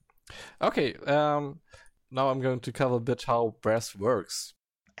Okay, now I'm going to cover a bit how brass works.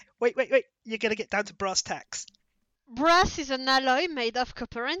 Wait. You're going to get down to brass tacks. Brass is an alloy made of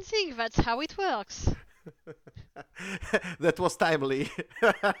copper and zinc. That's how it works. That was timely.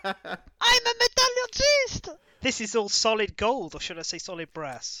 I'm a metallurgist! This is all solid gold, or should I say solid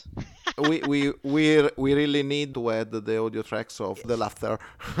brass? we really need to add the audio tracks of the laughter.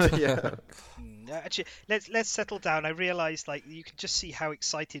 Yeah. Actually, let's settle down. I realised, like, you can just see how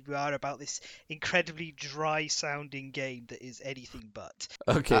excited we are about this incredibly dry-sounding game that is anything but.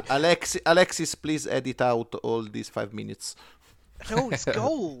 Okay. Alexis, please edit out all these 5 minutes. No, it's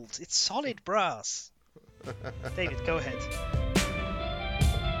gold. It's solid brass. David, go ahead.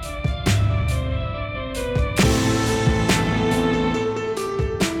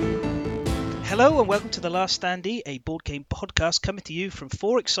 Hello and welcome to The Last Standee, a board game podcast coming to you from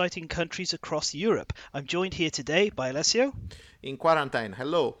 4 exciting countries across Europe. I'm joined here today by Alessio. In quarantine,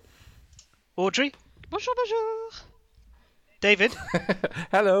 hello. Audrey. Bonjour, bonjour. David.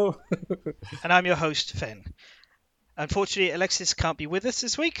 Hello. And I'm your host, Fen. Unfortunately, Alexis can't be with us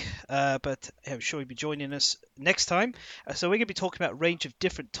this week, but I'm sure he'll be joining us next time. So we're going to be talking about a range of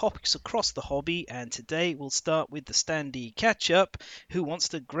different topics across the hobby, and today we'll start with the Standee catch-up. Who wants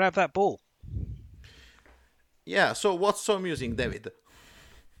to grab that ball? Yeah, so what's so amusing, David?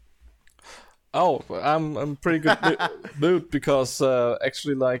 Oh, I'm pretty good mood because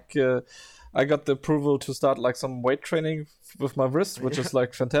actually, like, I got the approval to start like some weight training with my wrist, which is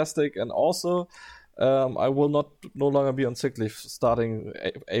like fantastic, and also I will no longer be on sick leave starting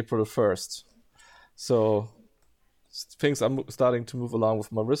April 1st. So things are starting to move along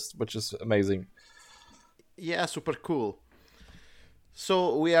with my wrist, which is amazing. Yeah, super cool.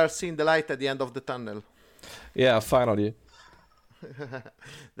 So we are seeing the light at the end of the tunnel. Yeah, finally.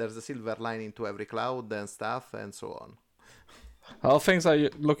 There's a silver lining to every cloud and stuff and so on. How things are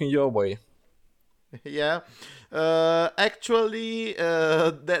looking your way? Yeah, actually,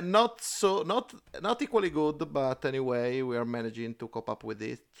 not equally good, but anyway, we are managing to cope up with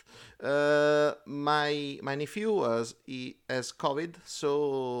it. My nephew has COVID,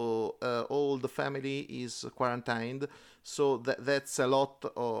 so all the family is quarantined. So that's a lot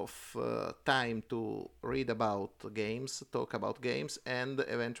of time to read about games, talk about games, and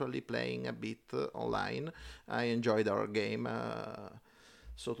eventually playing a bit online. I enjoyed our game.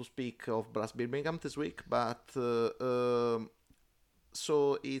 So to speak, of Brass Birmingham this week, but so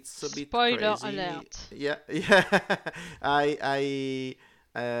it's a bit Spoiler crazy. alert. Yeah. I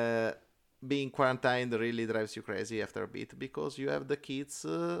being quarantined really drives you crazy after a bit because you have the kids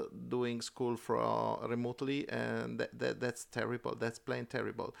doing school remotely, and that's terrible. That's plain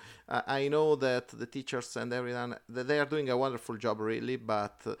terrible. I know that the teachers and everyone they are doing a wonderful job, really,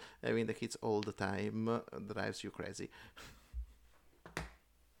 but having the kids all the time drives you crazy.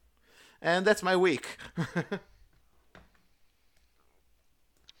 And that's my week.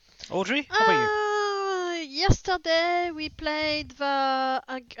 Audrey, how about you? Yesterday we played a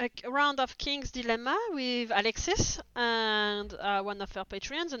round of King's Dilemma with Alexis and one of her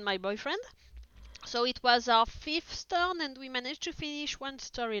patrons and my boyfriend. So it was our 5th turn and we managed to finish one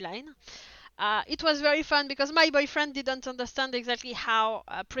storyline. It was very fun because my boyfriend didn't understand exactly how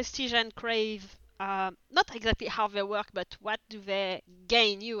Prestige and Crave, not exactly how they work, but what do they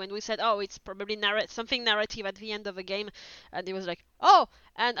gain you? And we said, oh, it's probably something narrative at the end of the game. And he was like, oh,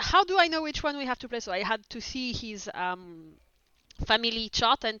 and how do I know which one we have to play? So I had to see his family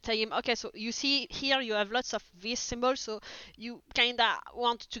chart and tell him, okay, so you see here you have lots of this symbol, so you kind of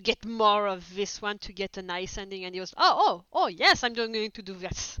want to get more of this one to get a nice ending. And he was, oh, yes, I'm going to do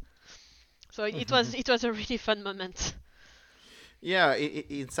this. So it was a really fun moment. Yeah,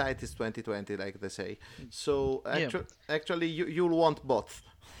 insight is 2020, like they say. So actually, you'll want both.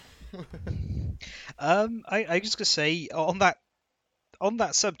 I just gonna say on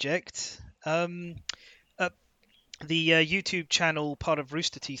that subject, the YouTube channel part of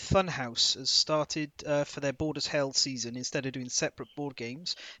Rooster Teeth Funhouse has started for their Borders Hell season. Instead of doing separate board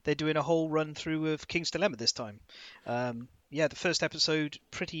games, they're doing a whole run through of King's Dilemma this time. Yeah, the first episode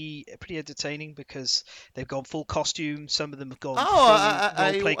pretty entertaining because they've gone full costume. Some of them have gone full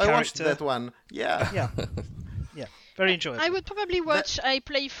role-play character. I watched that one. Yeah. Yeah, very enjoyable. I would probably watch a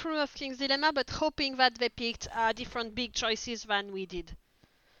playthrough of King's Dilemma, but hoping that they picked different big choices than we did.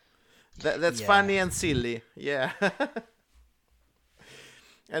 That's funny and silly. Yeah.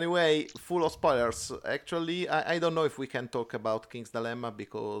 Anyway, full of spoilers. Actually, I don't know if we can talk about King's Dilemma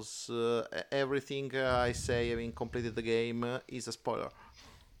because everything I say having completed the game is a spoiler.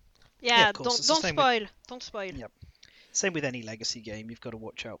 Yeah, of course. don't spoil. Don't spoil. Yep. Same with any legacy game, you've got to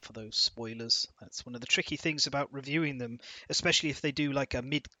watch out for those spoilers. That's one of the tricky things about reviewing them, especially if they do like a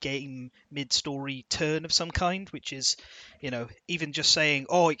mid-game, mid-story turn of some kind, which is, even just saying,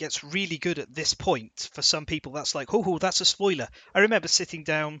 oh, it gets really good at this point. For some people, that's like, oh, that's a spoiler. I remember sitting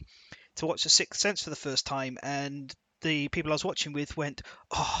down to watch The Sixth Sense for the first time, and the people I was watching with went,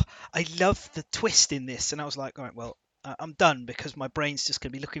 oh, I love the twist in this. And I was like, all right, well, I'm done, because my brain's just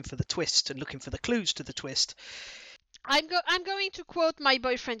going to be looking for the twist and looking for the clues to the twist. I'm going to quote my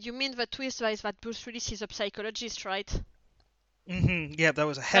boyfriend. You mean the twist is that Bruce Willis is a psychologist, right? Mm-hmm. Yeah, that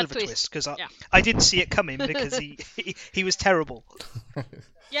was a hell of a twist, because Yeah. I didn't see it coming, because he was terrible.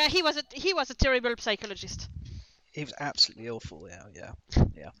 Yeah, he was a terrible psychologist. He was absolutely awful. Yeah.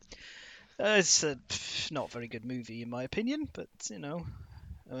 It's not a very good movie in my opinion, but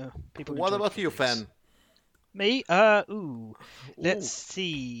people. What about you, Fan? Me? Let's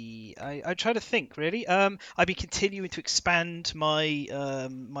see. I try to think really. I've been continuing to expand my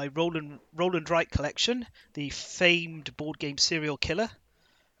my Roland Wright collection, the famed board game serial killer.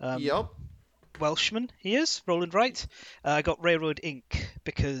 Yep. Welshman he is, Roland Wright. I got Railroad Inc.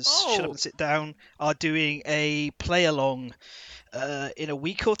 because Shut Up and Sit Down are doing a play along in a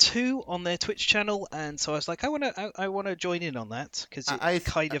week or two on their Twitch channel, and so I was like, I want to join in on that, because it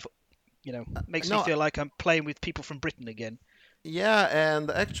kind of makes me feel like I'm playing with people from Britain again. Yeah, and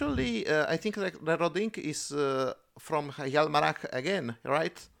actually, I think Railroad Inc. is from Yalmarak again,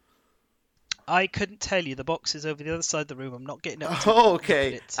 right? I couldn't tell you. The box is over the other side of the room. I'm not getting up.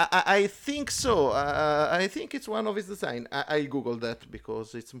 Okay, I think so. I think it's one of his design. I googled that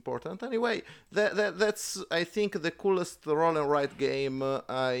because it's important. Anyway, that's I think the coolest roll and write game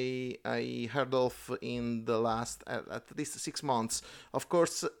I heard of in the last at least 6 months. Of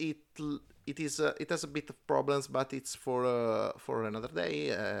course, it has a bit of problems, but it's for another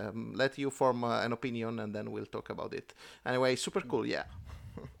day. Let you form an opinion, and then we'll talk about it. Anyway, super cool, yeah.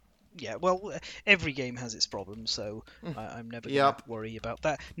 Yeah, well, every game has its problems, so I'm never going to worry about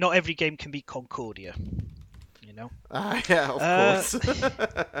that. Not every game can be Concordia, Yeah, of course.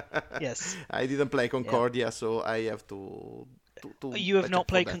 Yes. I didn't play Concordia, so I have to you have not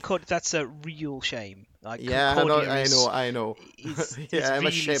played Concordia? That's a real shame. Like, yeah, Concordia I know. Is I'm really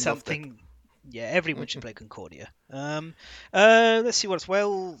ashamed something. of that. Yeah, everyone should play Concordia. Let's see what else.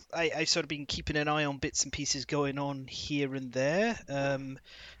 Well, I've sort of been keeping an eye on bits and pieces going on here and there. I'm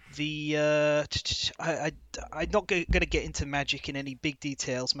not going to get into Magic in any big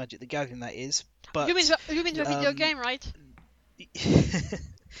details, Magic the Gathering that is. But you mean the video game, right?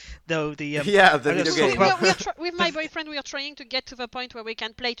 No, the video game. With my boyfriend, we are trying to get to the point where we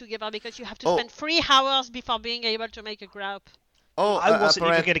can play together, because you have to spend 3 hours before being able to make a group. I wasn't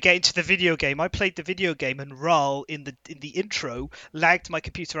even going to get into the video game. I played the video game, and Ral in the intro lagged my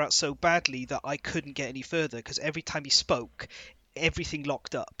computer out so badly that I couldn't get any further, because every time he spoke, everything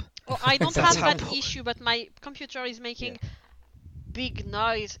locked up. Oh, I don't have that issue, but my computer is making big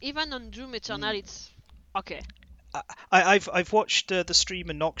noise. Even on Doom Eternal, it's okay. I've watched the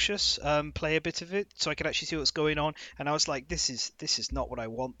streamer Noxious play a bit of it, so I could actually see what's going on, and I was like, this is not what I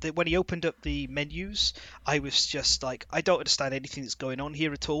want. When he opened up the menus, I was just like, I don't understand anything that's going on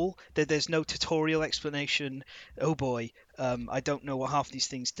here at all. There's no tutorial explanation. Oh boy, I don't know what half these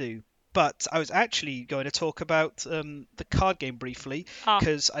things do. But I was actually going to talk about the card game briefly,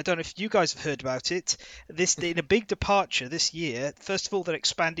 because I don't know if you guys have heard about it. In a big departure this year, first of all, they're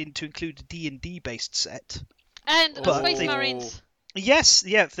expanding to include a D&D based set. And Space Marines. Yes,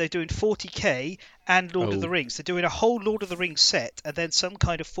 they're doing 40k and Lord of the Rings. They're doing a whole Lord of the Rings set, and then some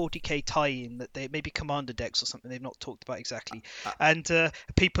kind of 40k tie-in that they maybe Commander decks or something they've not talked about exactly. And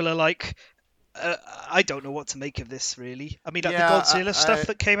people are like, I don't know what to make of this really. I mean, like the Godzilla stuff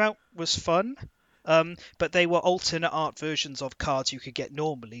that came out was fun. But they were alternate art versions of cards you could get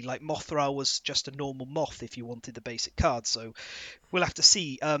normally. Like Mothra was just a normal moth if you wanted the basic card. So we'll have to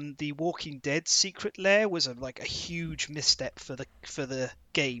see. The Walking Dead Secret Lair was a huge misstep for the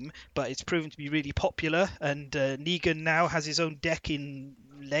game, but it's proven to be really popular. And Negan now has his own deck in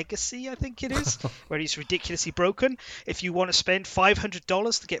Legacy, I think it is, where he's ridiculously broken. If you want to spend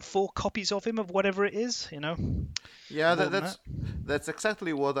 $500 to get 4 copies of him of whatever it is, Yeah, that's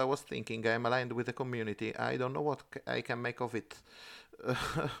exactly what I was thinking. I'm aligned with the community. I don't know what I can make of it.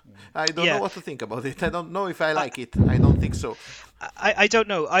 I don't know what to think about it. I don't know if I like it. I don't think so. I don't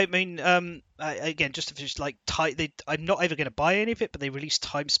know. I mean, again, just to finish, I'm not ever going to buy any of it, but they released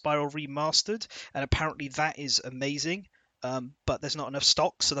Time Spiral Remastered, and apparently that is amazing. But there's not enough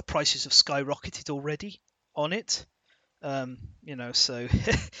stock, so the prices have skyrocketed already on it. So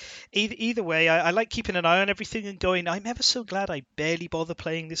either way, I like keeping an eye on everything and going, I'm ever so glad I barely bother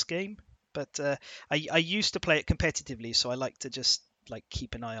playing this game. But I used to play it competitively, so I like to just like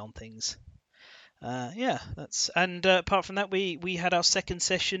keep an eye on things. Yeah, that's apart from that, we had our second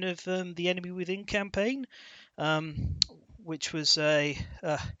session of the Enemy Within campaign, which was a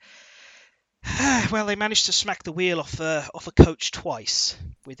well, they managed to smack the wheel off a coach twice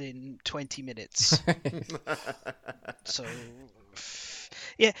within 20 minutes. So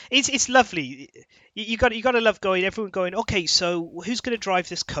yeah, it's lovely. You got to love going. Everyone going. Okay, so who's going to drive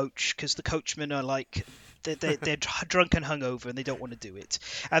this coach? Because the coachmen are like they're drunk and hungover and they don't want to do it.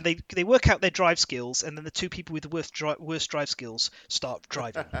 And they work out their drive skills, and then the two people with the worst drive skills start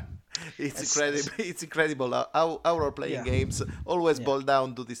driving. It's incredible. It's incredible how role-playing games always boil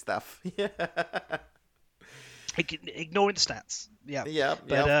down to this stuff. Ignoring the stats. Yeah,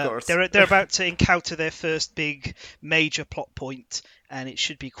 but of course. they're about to encounter their first big major plot point, and it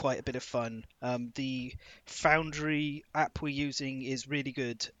should be quite a bit of fun. The Foundry app we're using is really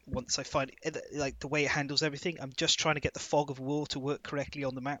good. Once I find like the way it handles everything, I'm just trying to get the fog of war to work correctly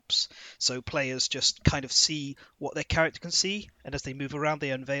on the maps, so players just kind of see what their character can see, and as they move around,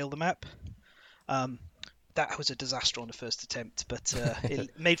 they unveil the map. That was a disaster on the first attempt, but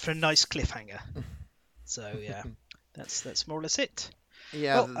it made for a nice cliffhanger. So yeah, that's more or less it.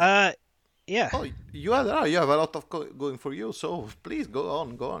 Yeah. Well, yeah. Oh, you have a lot of going for you. So please go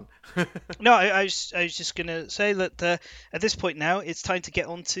on. No, I was just gonna say that at this point now it's time to get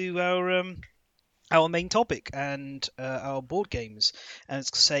on to our main topic and our board games. And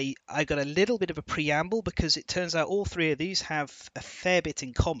to say, I got a little bit of a preamble because it turns out all three of these have a fair bit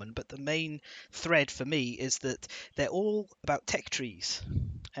in common, but the main thread for me is that they're all about tech trees.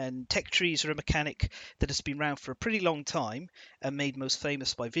 And tech trees are a mechanic that has been around for a pretty long time and made most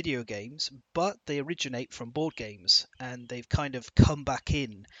famous by video games, but they originate from board games and they've kind of come back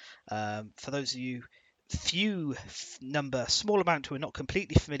in. For those of you small amount who are not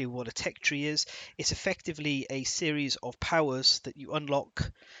completely familiar with what a tech tree is, it's effectively a series of powers that you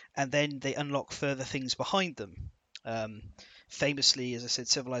unlock, and then they unlock further things behind them. Famously, as I said,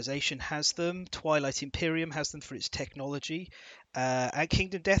 Civilization has them, Twilight Imperium has them for its technology, and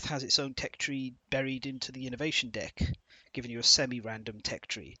Kingdom Death has its own tech tree buried into the innovation deck, giving you a semi-random tech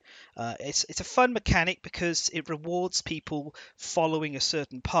tree. It's a fun mechanic because it rewards people following a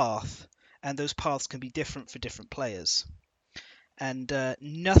certain path, and those paths can be different for different players. And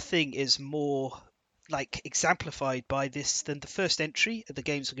nothing is more like exemplified by this than the first entry of the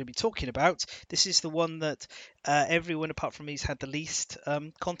games we're going to be talking about. This is the one that everyone apart from me has had the least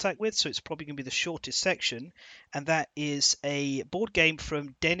contact with, so it's probably going to be the shortest section, and that is a board game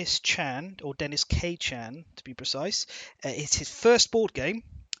from Dennis Chan, or Dennis K. Chan to be precise. It's his first board game.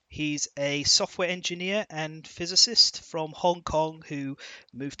 He's a software engineer and physicist from Hong Kong who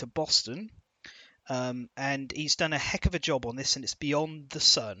moved to Boston. And he's done a heck of a job on this, and it's Beyond the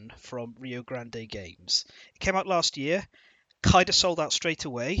Sun from Rio Grande Games. It came out last year, kind of sold out straight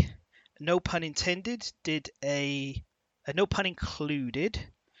away. No pun intended. No pun included.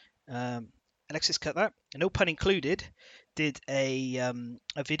 Alexis, cut that. No pun included. Did a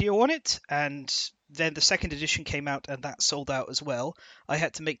video on it, and then the second edition came out, and that sold out as well. I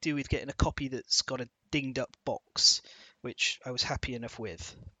had to make do with getting a copy that's got a dinged up box, which I was happy enough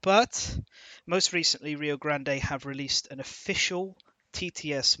with. But most recently, Rio Grande have released an official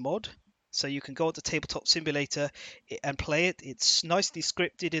TTS mod, so you can go onto Tabletop Simulator and play it. It's nicely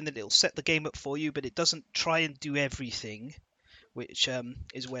scripted in that it'll set the game up for you, but it doesn't try and do everything, which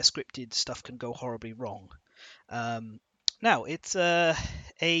is where scripted stuff can go horribly wrong. Now, it's a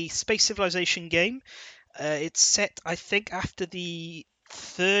space civilization game. It's set, I think, after the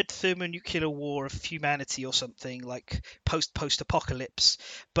third thermonuclear war of humanity or something, like post-apocalypse,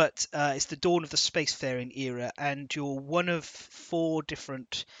 but it's the dawn of the spacefaring era, and you're one of 4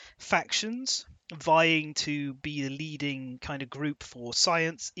 different factions vying to be the leading kind of group for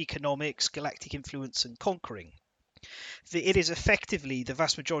science, economics, galactic influence, and conquering. It is effectively, the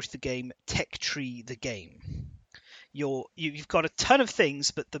vast majority of the game, tech tree the game. You've got a ton of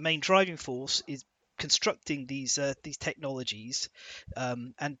things, but the main driving force is constructing these technologies,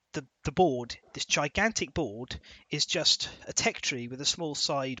 and the board, this gigantic board, is just a tech tree with a small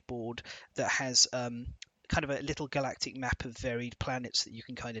sideboard that has kind of a little galactic map of varied planets that you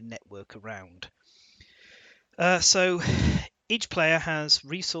can kind of network around. So each player has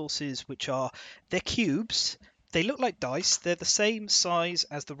resources which they're cubes. They look like dice. They're the same size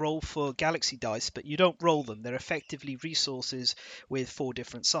as the roll for Galaxy dice, but you don't roll them. They're effectively resources with 4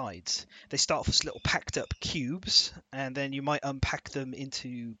 different sides. They start off as little packed up cubes, and then you might unpack them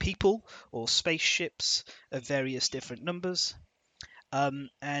into people or spaceships of various different numbers,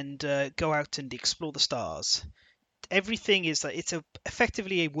 and go out and explore the stars. everything is that it's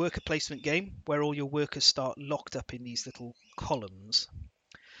effectively a worker placement game where all your workers start locked up in these little columns.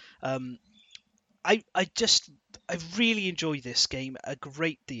 Um, I really enjoy this game a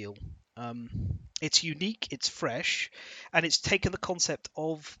great deal. It's unique, it's fresh, and it's taken the concept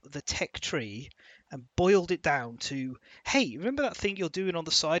of the tech tree and boiled it down to, hey, remember that thing you're doing on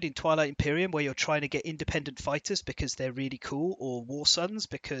the side in Twilight Imperium where you're trying to get independent fighters because they're really cool, or War Sons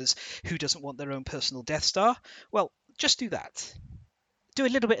because who doesn't want their own personal Death Star? Well, just do that. Do a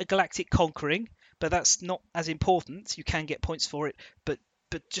little bit of galactic conquering, but that's not as important. You can get points for it, but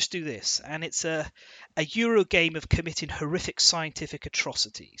just do this. And it's a Euro game of committing horrific scientific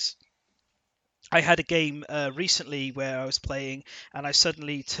atrocities. I had a game recently where I was playing, and I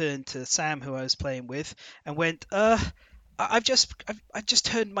suddenly turned to Sam, who I was playing with, and went, I've just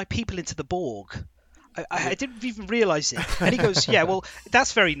turned my people into the Borg. I didn't even realise it. And he goes, yeah, well,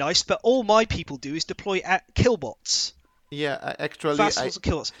 that's very nice, but all my people do is deploy at killbots. Yeah, actually, Vassals and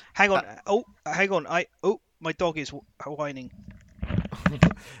killbots. Hang on. Hang on. My dog is whining.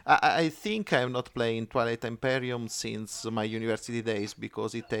 I think I'm not playing Twilight Imperium since my university days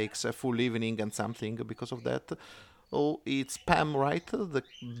because it takes a full evening and something because of that. Oh, it's Pam, right? The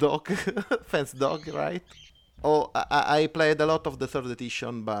dog, fence dog, right? Oh, I played a lot of the third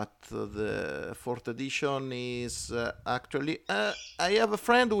edition, but the fourth edition is actually. I have a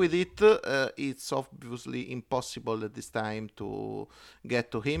friend with it. It's obviously impossible at this time to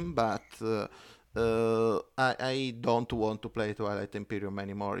get to him, but I don't want to play Twilight Imperium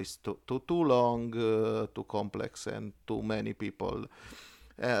anymore. It's too long, too complex, and too many people.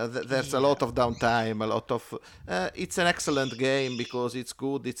 There's a lot of downtime, a lot of. It's an excellent game because it's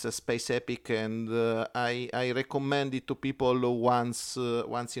good. It's a space epic, and I recommend it to people once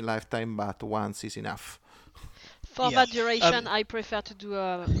in lifetime, but once is enough. For that duration, I prefer to do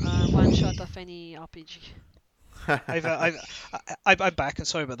a one shot of any RPG. I'm back, and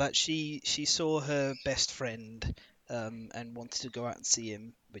sorry about that. She saw her best friend and wanted to go out and see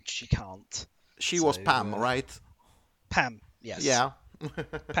him, which she can't. She was Pam, right? Pam, yes. Yeah.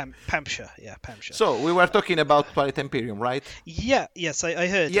 Pamshire, yeah, Pamshire. So we were talking about Twilight Imperium, right? Yeah, yes, I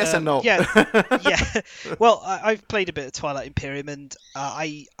heard. Yes and no. Yeah, yeah. Well, I've played a bit of Twilight Imperium, and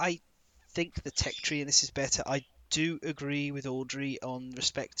I think the tech tree in this is better. I do agree with Audrey on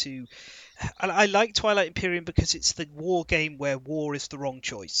respect to. I like Twilight Imperium because it's the war game where war is the wrong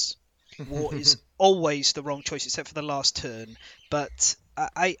choice. War is always the wrong choice, except for the last turn. But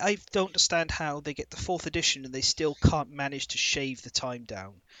I don't understand how they get the fourth edition and they still can't manage to shave the time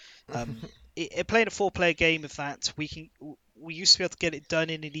down. Playing a 4-player game of that, we used to be able to get it done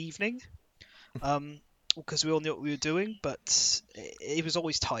in an evening, because we all knew what we were doing, but it was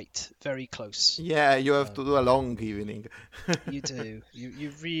always tight, very close. Yeah, you have to do a long evening. You do.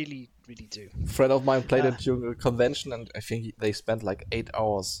 You really, really do. A friend of mine played it during a convention, and I think they spent like 8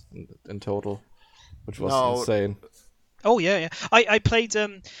 hours in total, which was insane. Oh yeah. I played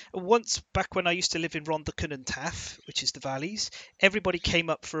once back when I used to live in Rhondda and Taff, which is the valleys. Everybody came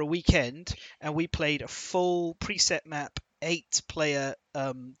up for a weekend, and we played a full preset map, 8-player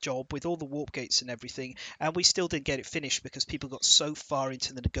job with all the warp gates and everything, and we still didn't get it finished because people got so far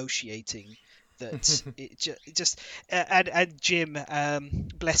into the negotiating that it just and Jim,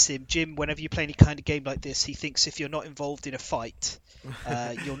 bless him, Jim, whenever you play any kind of game like this, he thinks if you're not involved in a fight,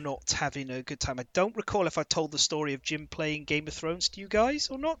 you're not having a good time. I don't recall if I told the story of Jim playing Game of Thrones to you guys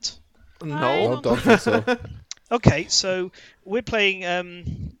or not. No, don't think so. Okay, so we're playing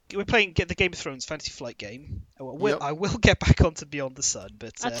get the Game of Thrones Fantasy Flight game. I will get back onto Beyond the Sun,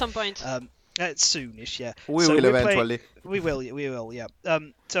 but at some point. Soonish, yeah. We will eventually. We will, yeah.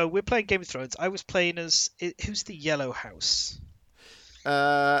 So we're playing Game of Thrones. I was playing as who's the Yellow House?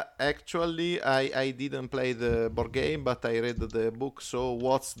 Actually, I didn't play the board game, but I read the book. So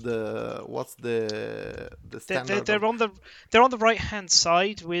what's the standard? They're on the right hand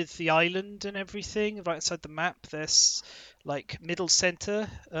side with the island and everything. Right side the map. There's like middle center.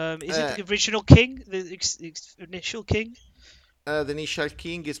 Is it the original king? The initial king? The initial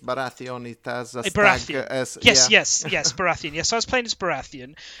king is Baratheon. It has a Baratheon. As yes, Baratheon. Yes, so I was playing as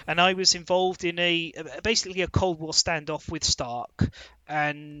Baratheon, and I was involved in basically a Cold War standoff with Stark,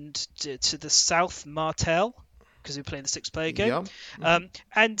 and to the south Martell, because we were playing the 6-player game. Yeah.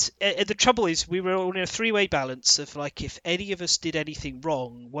 And the trouble is, we were all in a 3-way balance of like if any of us did anything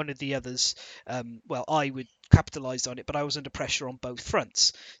wrong, one of the others, I would capitalised on it, but I was under pressure on both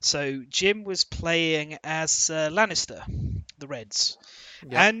fronts. So Jim was playing as Lannister, the Reds,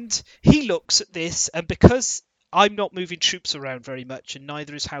 and he looks at this, and because I'm not moving troops around very much, and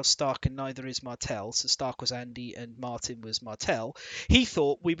neither is House Stark, and neither is Martell. So Stark was Andy, and Martin was Martell. He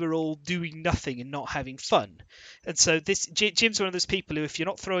thought we were all doing nothing and not having fun, and so Jim's one of those people who, if you're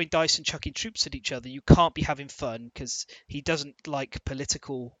not throwing dice and chucking troops at each other, you can't be having fun, because he doesn't like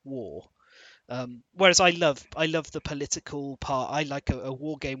political war. Whereas I love the political part. I like a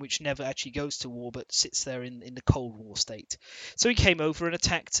war game which never actually goes to war but sits there in the Cold War state. So he came over and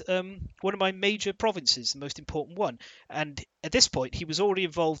attacked one of my major provinces, the most important one. And at this point, he was already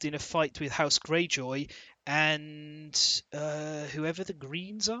involved in a fight with House Greyjoy and whoever the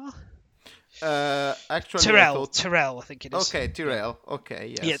Greens are. Actually, Tyrell, I think it is. Okay, Tyrell. Yeah.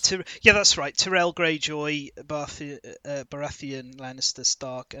 Okay, yes. Yeah, that's right. Tyrell, Greyjoy, Baratheon, Lannister,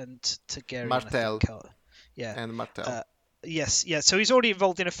 Stark, and Targaryen. Martell. Yeah. And Martell. Yes, yeah. So he's already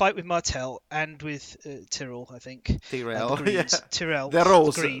involved in a fight with Martell and with Tyrell, I think. Tyrell. The Greens. Yeah. Tyrell. The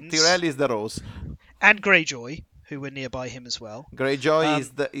Rose. Greens. Tyrell is the Rose. And Greyjoy, who were nearby him as well.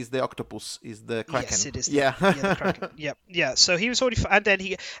 Greyjoy is the octopus, is the Kraken. Yes, it is. Yeah. The Kraken. Yeah. So he was already, and then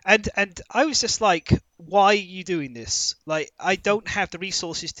and I was just like, why are you doing this? Like, I don't have the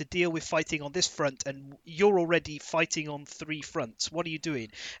resources to deal with fighting on this front, and you're already fighting on 3 fronts. What are you doing?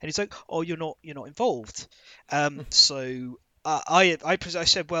 And he's like, oh, you're not involved. So I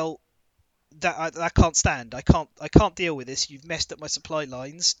said, well, that can't stand. I can't deal with this. You've messed up my supply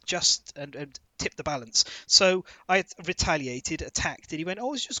lines, and tipped the balance. So I retaliated, attacked, and he went, oh,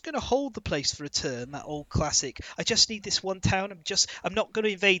 I was just going to hold the place for a turn. That old classic. I just need this one town. I'm not going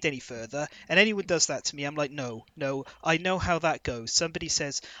to invade any further. And anyone does that to me, I'm like, no. I know how that goes. Somebody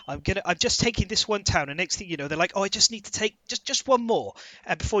says, I'm just taking this one town, and next thing you know, they're like, oh, I just need to take just one more.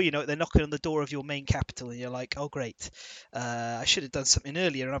 And before you know it, they're knocking on the door of your main capital, and you're like, oh, great. I should have done something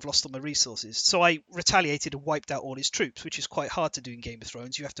earlier, and I've lost all my resources. So I retaliated and wiped out all his troops, which is quite hard to do in Game of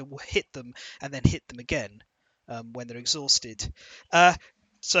Thrones. You have to hit them and then hit them again when they're exhausted.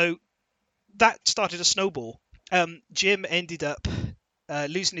 So that started a snowball. Jim ended up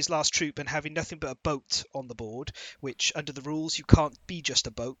losing his last troop and having nothing but a boat on the board, which under the rules you can't be just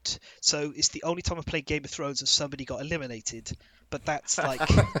a boat. So it's the only time I've played Game of Thrones and somebody got eliminated. But that's like,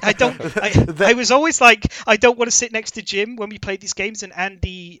 I was always like, I don't want to sit next to Jim when we played these games. And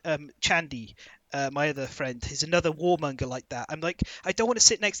Andy Chandy, my other friend, is another warmonger like that. I'm like, I don't want to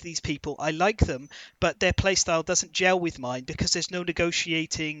sit next to these people. I like them, but their playstyle doesn't gel with mine because there's no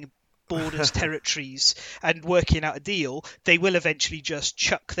negotiating borders, territories, and working out a deal. They will eventually just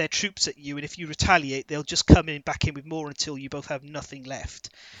chuck their troops at you, and if you retaliate, they'll just come back in with more until you both have nothing left.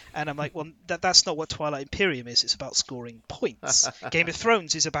 And I'm like, well, that's not what Twilight Imperium is. It's about scoring points. Game of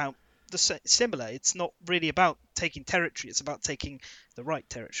Thrones is about similar. It's not really about taking territory. It's about taking the right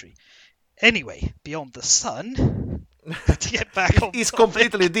territory. Anyway, Beyond the Sun. To get back on It's topic.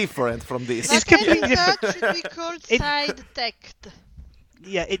 completely different from this. But It's completely that should be called side text.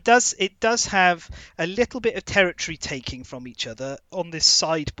 Yeah, it does have a little bit of territory taking from each other on this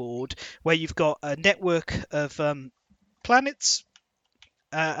sideboard, where you've got a network of planets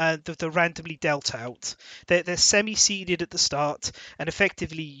they're randomly dealt out. They're semi-seeded at the start, and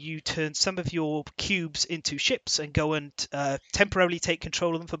effectively you turn some of your cubes into ships and go and temporarily take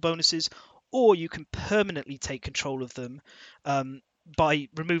control of them for bonuses, or you can permanently take control of them by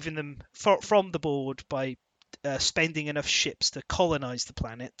removing them from the board by spending enough ships to colonize the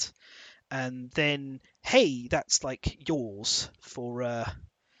planet. And then, hey, that's like yours for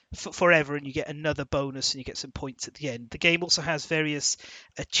forever, and you get another bonus and you get some points at the end. The game also has various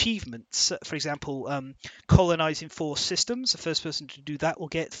achievements. For example, colonizing 4 systems. The first person to do that will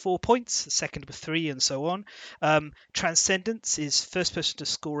get 4 points, the second with 3, and so on. Transcendence is first person to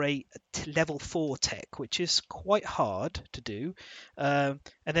score a level 4 tech, which is quite hard to do. And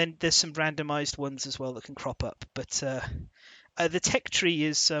then there's some randomized ones as well that can crop up. But the tech tree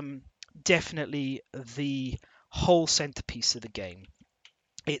is definitely the whole centerpiece of the game.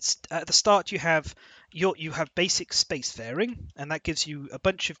 It's at the start you have basic spacefaring, and that gives you a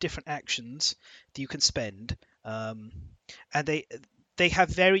bunch of different actions that you can spend, and they have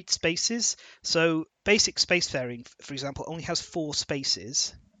varied spaces. So basic spacefaring, for example, only has 4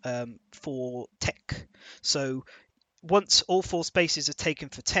 spaces for tech. So once all 4 spaces are taken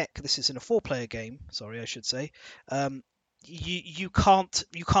for tech, this is in a 4-player game. Sorry, I should say. You can't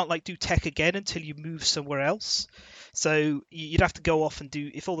like do tech again until you move somewhere else. So you'd have to go off and do,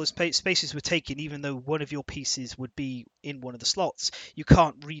 if all those spaces were taken, even though one of your pieces would be in one of the slots, you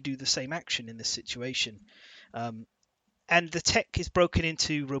can't redo the same action in this situation. And the tech is broken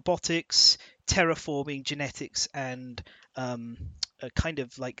into robotics, terraforming, genetics, and kind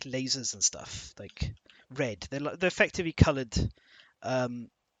of like lasers and stuff, like red. They're effectively coloured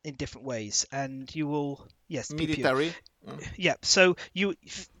in different ways, and you will pew pew. Military. Yeah, so you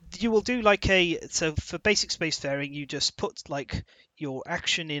will do like so for basic spacefaring, you just put like your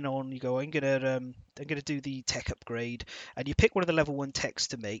action in on. You go, I'm gonna do the tech upgrade, and you pick one of the level 1 techs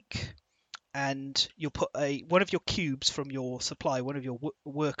to make, and you'll put one of your cubes from your supply, one of your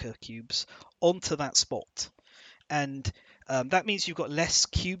worker cubes, onto that spot, and that means you've got less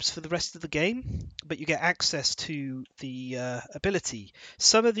cubes for the rest of the game, but you get access to the ability.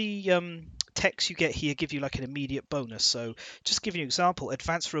 Some of the techs you get here give you like an immediate bonus. So just give you an example,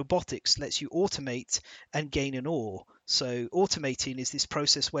 advanced robotics lets you automate and gain an ore. So automating is this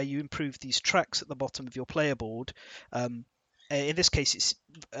process where you improve these tracks at the bottom of your player board. In this case,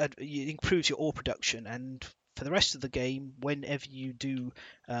 it improves your ore production, and for the rest of the game, whenever you do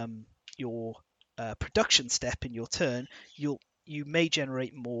your production step in your turn, you may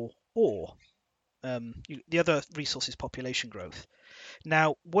generate more ore. The other resource is population growth.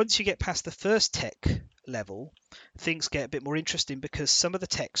 Now, once you get past the first tech level, things get a bit more interesting because some of the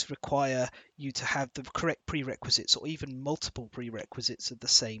techs require you to have the correct prerequisites or even multiple prerequisites of the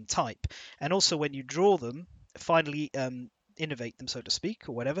same type. And also, when you draw them, finally innovate them, so to speak,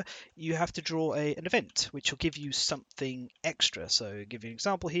 or whatever, you have to draw an event which will give you something extra. So, I'll give you an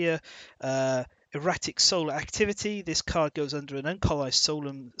example here. Erratic solar activity. This card goes under an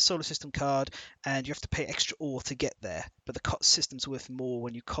uncolonized solar system card, and you have to pay extra ore to get there, but the system's worth more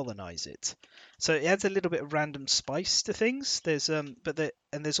when you colonize it. So it adds a little bit of random spice to things. There's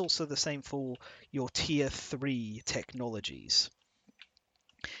there's also the same for your tier 3 technologies.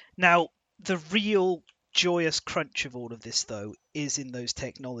 Now, the real joyous crunch of all of this, though, is in those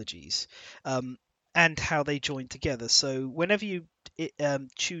technologies and how they join together. So whenever you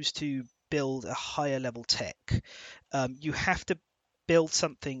choose to build a higher level tech, you have to build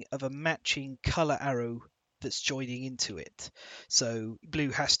something of a matching color arrow that's joining into it. So blue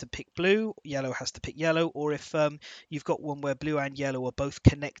has to pick blue, yellow has to pick yellow, or if you've got one where blue and yellow are both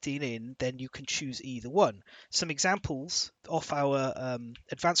connecting in, then you can choose either one. Some examples of our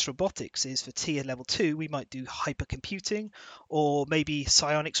advanced robotics is for tier level 2, we might do hypercomputing or maybe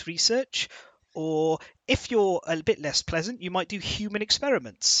psionics research, or if you're a bit less pleasant, you might do human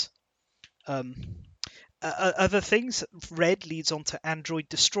experiments. Other things, red leads on to android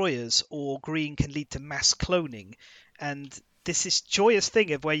destroyers, or green can lead to mass cloning. And this is joyous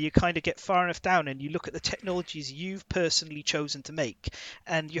thing of where you kind of get far enough down and you look at the technologies you've personally chosen to make,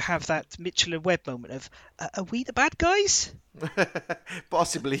 and you have that Mitchell and Webb moment of, are we the bad guys?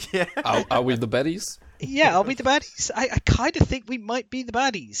 Possibly, yeah. Are we the baddies? Yeah, are we the baddies? I kind of think we might be the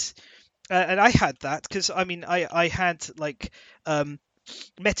baddies. And I had that because, I mean, I had like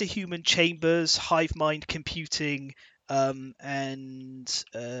metahuman chambers, hive mind computing, and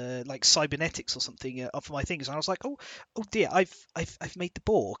like cybernetics or something for my things, and I was like, oh dear, I've made the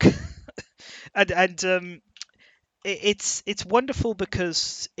Borg, and it's wonderful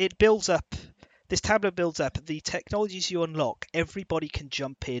because it builds up. This tableau builds up the technologies you unlock. Everybody can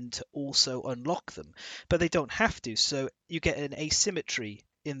jump in to also unlock them, but they don't have to. So you get an asymmetry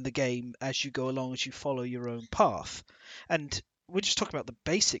in the game as you go along, as you follow your own path. And we're just talking about the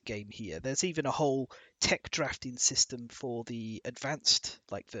basic game here. There's even a whole tech drafting system for the advanced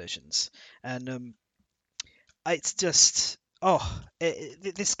versions, and it's just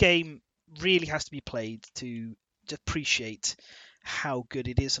this game really has to be played to appreciate how good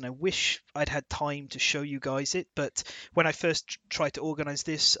it is, and I wish I'd had time to show you guys it, but when I first tried to organize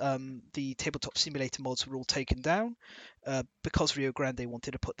this, the tabletop simulator mods were all taken down because Rio Grande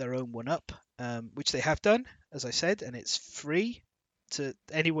wanted to put their own one up, which they have done, as I said, and it's free. To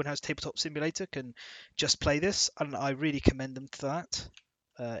anyone who has tabletop simulator can just play this, and I really commend them for that.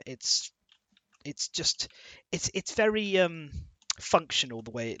 It's very functional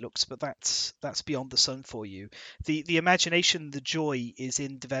the way it looks, but that's beyond the sun for you. The imagination, the joy is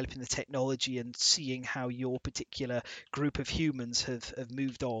in developing the technology and seeing how your particular group of humans have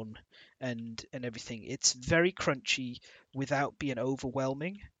moved on and everything. It's very crunchy without being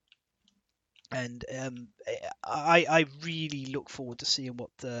overwhelming, and I really look forward to seeing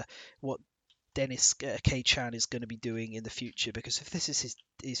what Dennis K. Chan is going to be doing in the future, because if this is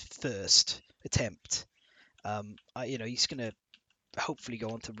his first attempt, he's going to hopefully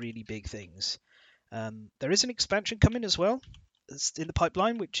go on to really big things. There is an expansion coming as well. It's in the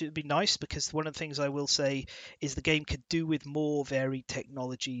pipeline, which would be nice, because one of the things I will say is the game could do with more varied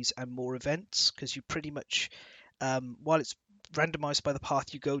technologies and more events, because you pretty much, while it's randomized by the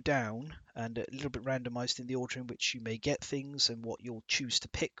path you go down and a little bit randomized in the order in which you may get things and what you'll choose to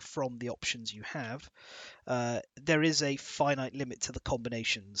pick from the options you have, there is a finite limit to the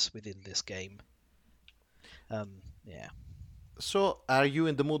combinations within this game. Yeah. So, are you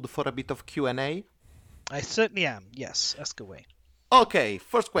in the mood for a bit of Q&A? I certainly am. Yes, ask away. Okay,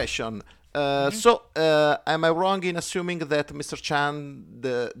 first question. Am I wrong in assuming that Mr. Chan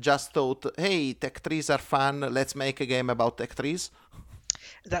just thought, hey, tech trees are fun, let's make a game about tech trees?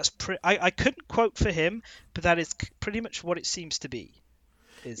 I couldn't quote for him, but that is pretty much what it seems to be.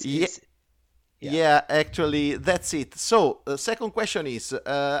 Yeah, Yeah. yeah, actually, that's it. So, second question is,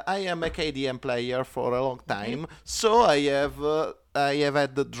 I am a KDM player for a long time, so I have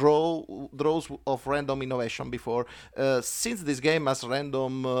had the draws of random innovation before. Since this game has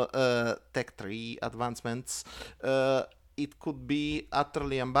random tech tree advancements, it could be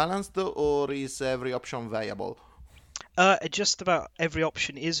utterly unbalanced, or is every option viable? Just about every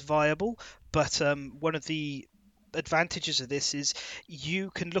option is viable, but one of the advantages of this is you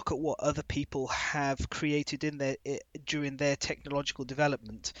can look at what other people have created during their technological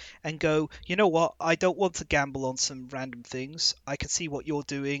development and go, you know what, I don't want to gamble on some random things. I can see what you're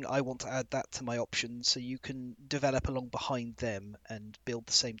doing. I want to add that to my options, so you can develop along behind them and build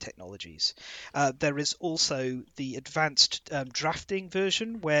the same technologies. There is also the advanced drafting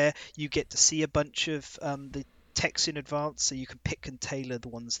version where you get to see a bunch of the text in advance, so you can pick and tailor the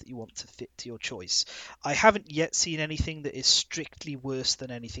ones that you want to fit to your choice. I haven't yet seen anything that is strictly worse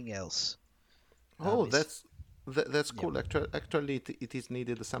than anything else. Oh, It's that's yeah. cool. Actually, it is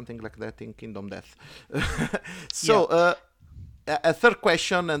needed something like that in Kingdom Death. Yeah. So, a third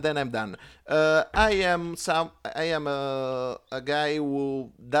question, and then I'm done. I am a guy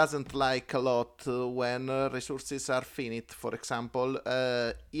who doesn't like a lot when resources are finite. For example,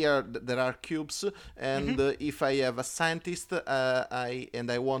 here there are cubes, and if I have a scientist, I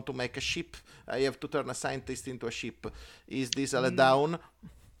want to make a ship, I have to turn a scientist into a ship. Is this a letdown?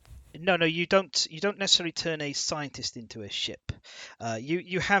 No, you don't. You don't necessarily turn a scientist into a ship.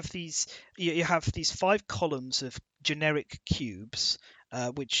 You have you have these 5 columns of generic cubes,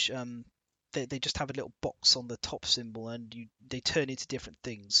 which they just have a little box on the top symbol, and they turn into different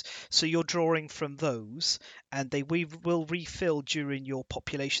things. So you're drawing from those, and we will refill during your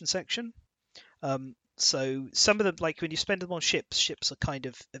population section. So some of them, like when you spend them on ships are kind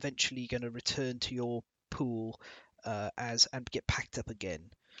of eventually going to return to your pool and get packed up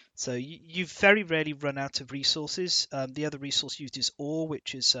again. So you very rarely run out of resources. The other resource used is ore,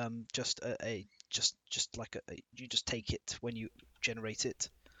 which is just just like you just take it when you generate it.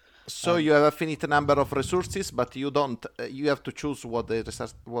 So Um, you have a finite number of resources, but you don't. You have to choose what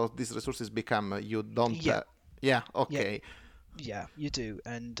these resources become. You don't. yeah, Yeah. yeah, Okay. yeah, you do,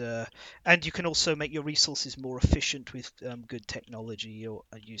 and you can also make your resources more efficient with good technology or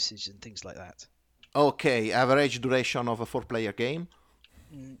usage and things like that. Okay. Average duration of a four-player game.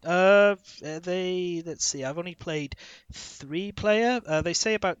 Let's see. I've only played 3 player. They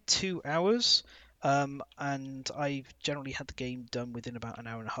say about 2 hours. And I've generally had the game done within about an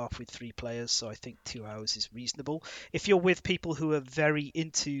hour and a half with 3 players, so I think 2 hours is reasonable. If you're with people who are very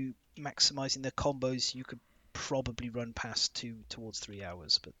into maximizing their combos, you could probably run past 2 towards 3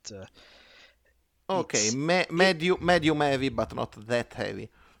 hours, but Okay. it's it, Medium heavy, but not that heavy.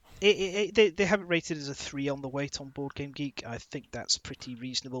 they have it rated as a 3 on the weight on Board Game Geek. I think that's pretty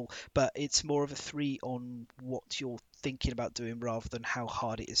reasonable, but it's more of a 3 on what you're thinking about doing rather than how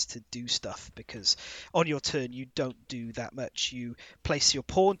hard it is to do stuff, because on your turn you don't do that much. You place your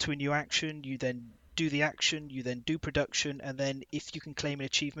pawn to a new action, you then do the action, you then do production, and then if you can claim an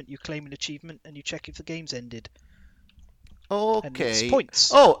achievement, you claim an achievement and you check if the game's ended. And it's Okay.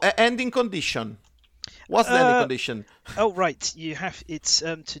 points. Oh, ending condition. What's the ending Uh, condition? Oh right, you have it's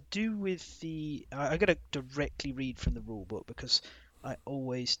to do with the. I'm going to directly read from the rule book because I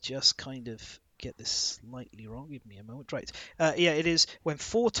always just kind of get this slightly wrong. Give me a moment. Right, yeah, it is when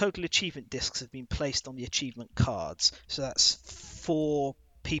 4 total achievement discs have been placed on the achievement cards. So that's 4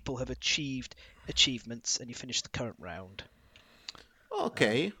 people have achieved achievements, and you finish the current round.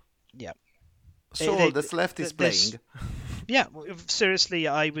 Okay. Yeah, So all that's left is there's playing. yeah, seriously,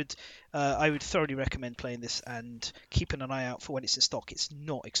 I would thoroughly recommend playing this and keeping an eye out for when it's in stock. It's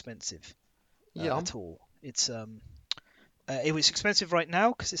not expensive Yeah. at all. It was expensive right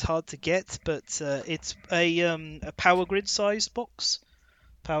now because it's hard to get, but it's a power grid sized box,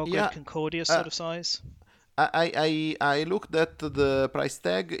 power grid Yeah. Concordia Uh, sort of size. I looked at the price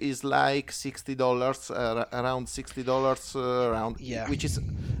tag is like $60, around $60, around, Yeah, which is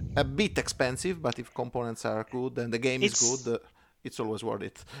a bit expensive, but if components are good and the game is it's good, it's always worth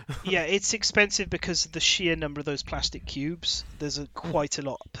it. yeah, it's expensive because of the sheer number of those plastic cubes. There's quite a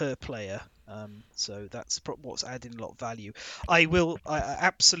lot per player. So that's what's adding a lot of value. I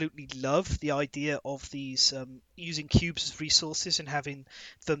absolutely love the idea of these using cubes as resources and having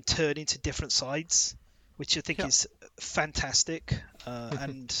them turn into different sides, which I think Yeah. is fantastic.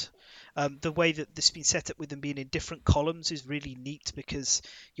 And the way that this has been set up with them being in different columns is really neat because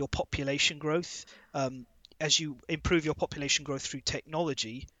your population growth, as you improve your population growth through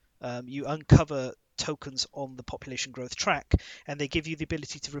technology, you uncover tokens on the population growth track, and they give you the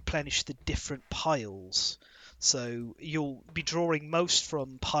ability to replenish the different piles. So you'll be drawing most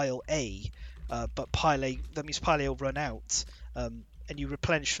from pile A, but pile A, that means pile A will run out, and you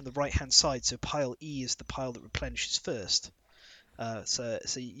replenish from the right hand side. So pile E is the pile that replenishes first. So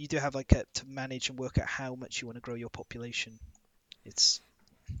you do have like to manage and work out how much you want to grow your population. It's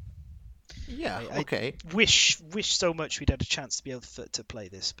Yeah. I Okay. wish so much we'd had a chance to be able to play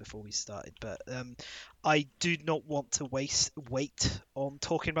this before we started, but I do not want to wait on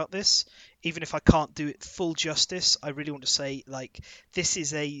talking about this. Even if I can't do it full justice, I really want to say like this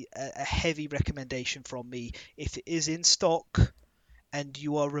is a heavy recommendation from me. If it is in stock and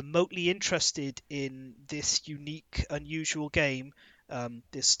you are remotely interested in this unique, unusual game,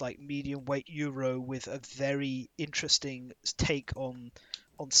 this like medium weight Euro with a very interesting take on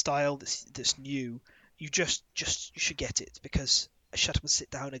style that's new, you should get it because Shut Up and Sit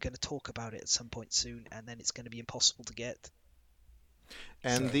Down are going to talk about it at some point soon, and then it's going to be impossible to get.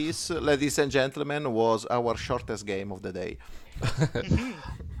 And So, this, ladies and gentlemen, was our shortest game of the day.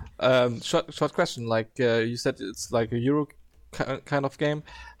 short question. Like you said, it's like a Euro kind of game.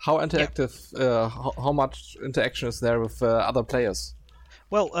 How Yeah. interactive? How much interaction is there with other players?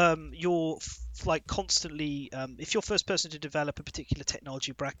 Well, you're like constantly, if you're first person to develop a particular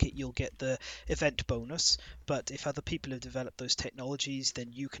technology bracket, you'll get the event bonus. But if other people have developed those technologies,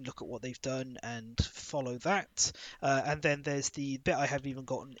 then you can look at what they've done and follow that. And then there's the bit I haven't even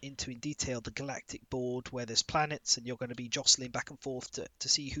gotten into in detail, the galactic board, where there's planets, and you're going to be jostling back and forth to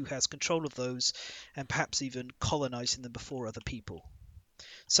see who has control of those, and perhaps even colonizing them before other people.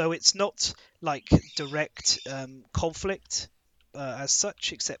 So it's not like direct conflict as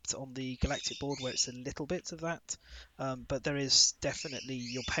such, except on the galactic board where it's a little bit of that. But there is definitely,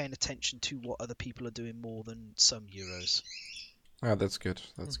 you're paying attention to what other people are doing more than some Euros. Ah, that's good.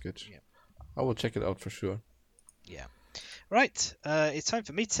 That's good. Yeah. I will check it out for sure. Yeah. Right. It's time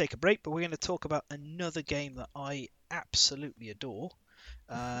for me to take a break, but we're going to talk about another game that I absolutely adore.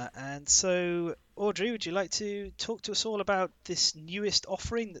 And so, Audrey, would you like to talk to us all about this newest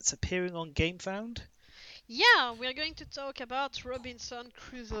offering that's appearing on GameFound? Yeah, we're going to talk about Robinson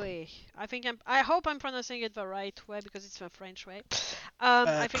Crusoe. I hope I'm pronouncing it the right way because it's a French way.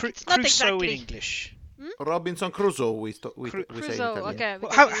 I think it's not Crusoe in exactly. English. Robinson Crusoe, we say in Crusoe, Italian. okay,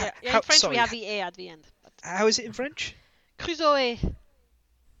 Well, because in French we sorry, have the A at the end. But how is it in French? Crusoe,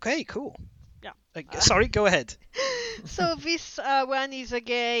 Okay, cool. yeah. Sorry, go ahead. So this one is a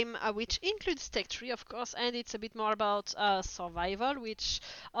game which includes tech tree, of course, and it's a bit more about survival, which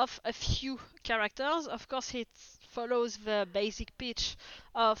of a few characters. Of course, it follows the basic pitch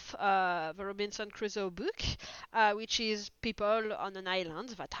of the Robinson Crusoe book, which is people on an island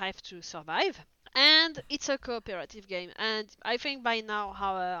that have to survive. And it's a cooperative game, and I think by now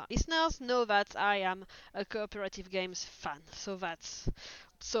our listeners know that I am a cooperative games fan.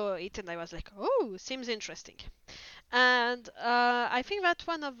 And I was like, oh, seems interesting. And I think that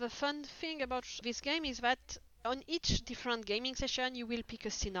one of the fun thing about this game is that on each different gaming session you will pick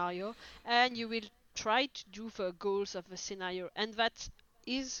a scenario and you will try to do the goals of the scenario, and that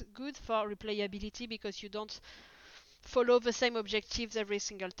is good for replayability because you don't follow the same objectives every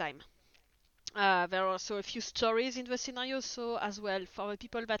single time. There are also a few stories in the scenario, so as well for the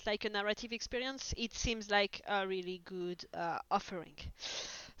people that like a narrative experience, it seems like a really good offering.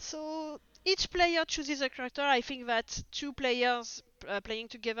 So each player chooses a character. I think that two players playing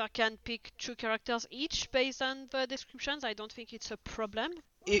together can pick two characters each based on the descriptions. I don't think it's a problem.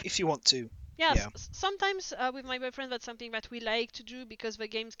 If you want to. Yes, Yeah. sometimes with my boyfriend, that's something that we like to do because the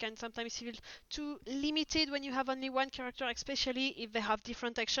games can sometimes feel too limited when you have only one character, especially if they have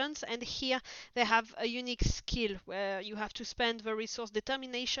different actions. And here they have a unique skill where you have to spend the resource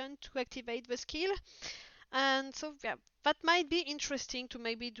determination to activate the skill. And so, yeah, that might be interesting to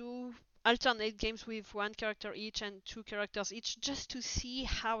maybe do alternate games with one character each and two characters each just to see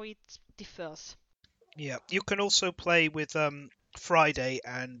how it differs. Yeah. You can also play with Friday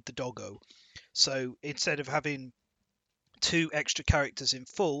and the doggo. So instead of having two extra characters in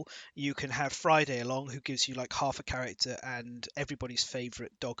full, you can have Friday along, who gives you like half a character, and everybody's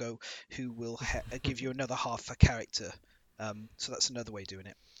favorite doggo, who will give you another half a character. So that's another way of doing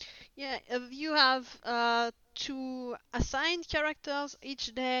it. Yeah, you have two assigned characters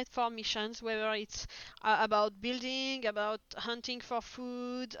each day for missions, whether it's about building, about hunting for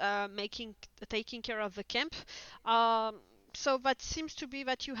food, taking care of the camp. Um, so that seems to be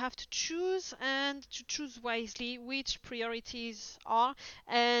that you have to choose, and to choose wisely which priorities are.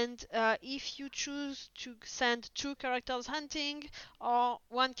 And if you choose to send two characters hunting or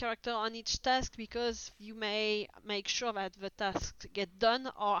one character on each task, because you may make sure that the tasks get done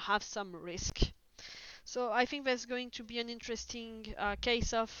or have some risk. So I think there's going to be an interesting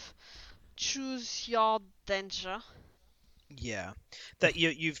case of choose your danger. Yeah, that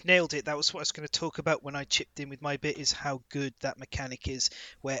you've nailed it. That was what I was going to talk about when I chipped in with my bit, is how good that mechanic is,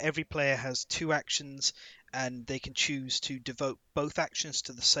 where every player has two actions and they can choose to devote both actions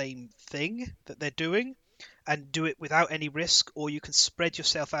to the same thing that they're doing and do it without any risk, or you can spread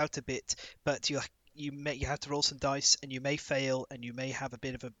yourself out a bit, but you have to roll some dice and you may fail and you may have a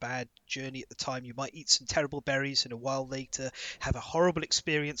bit of a bad journey at the time. You might eat some terrible berries and a while later have a horrible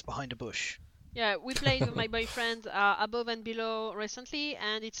experience behind a bush. Yeah, we played with my boyfriend Above and Below recently,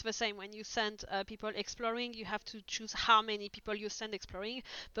 and it's the same. When you send people exploring, you have to choose how many people you send exploring.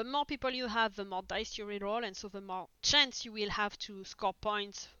 The more people you have, the more dice you reroll, and so the more chance you will have to score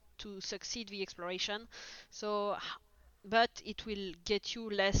points to succeed the exploration. So, but it will get you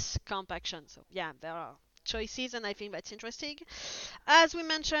less camp action. So yeah, there are choices, and I think that's interesting. As we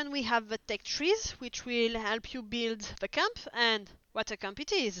mentioned, we have the tech trees, which will help you build the camp, and what a camp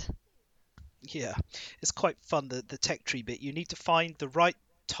it is. Yeah, it's quite fun, the tech tree bit. You need to find the right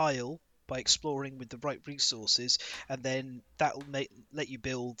tile by exploring with the right resources, and then that'll let you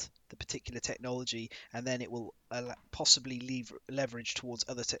build the particular technology, and then it will possibly leverage towards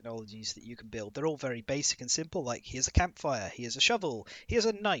other technologies that you can build. They're all very basic and simple, like here's a campfire, here's a shovel, here's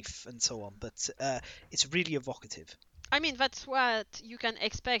a knife, and so on, but it's really evocative. I mean, that's what you can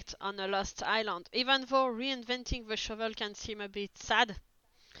expect on a Lost Island, even though reinventing the shovel can seem a bit sad.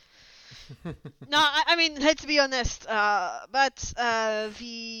 No, I mean, let's be honest. But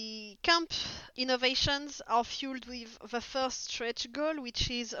the camp innovations are fueled with the first stretch goal, which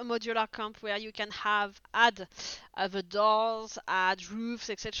is a modular camp where you can add the doors, add roofs,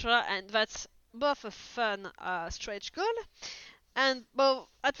 etc. And that's both a fun stretch goal, and well,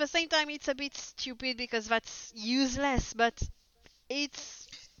 at the same time, it's a bit stupid because that's useless. But it's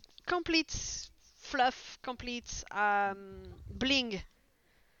complete fluff, complete bling.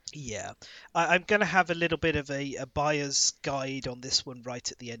 Yeah, I'm going to have a little bit of a buyer's guide on this one right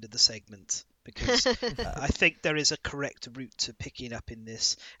at the end of the segment, because I think there is a correct route to picking up in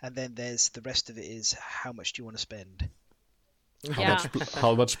this, and then there's the rest of it is how much do you want to spend? Yeah.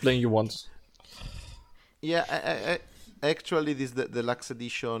 How much playing you want? Yeah, actually, this is the deluxe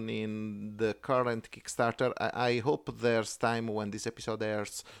edition in the current Kickstarter. I hope there's time when this episode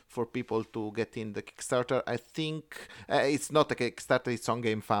airs for people to get in the Kickstarter. I think it's not a Kickstarter; it's on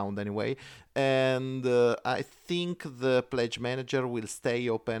Game Found anyway. And I think the pledge manager will stay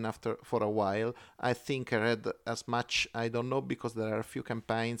open for a while. I think I read as much. I don't know, because there are a few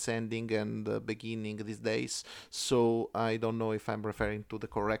campaigns ending and beginning these days, so I don't know if I'm referring to the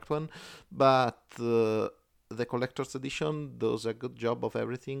correct one. But the collector's edition does a good job of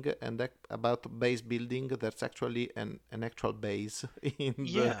everything, and about base building, there's actually an actual base in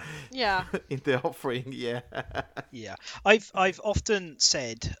Yeah. in the offering. Yeah. Yeah, I've often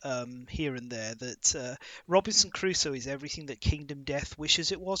said here and there that Robinson Crusoe is everything that Kingdom Death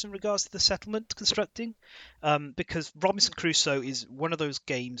wishes it was in regards to the settlement constructing, because Robinson Crusoe is one of those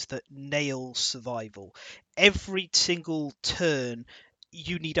games that nails survival. Every single turn,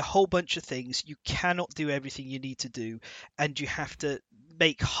 you need a whole bunch of things. You cannot do everything you need to do, and you have to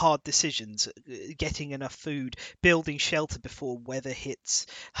make hard decisions, getting enough food, building shelter before weather hits,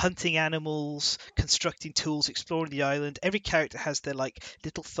 hunting animals, constructing tools, exploring the island. Every character has their like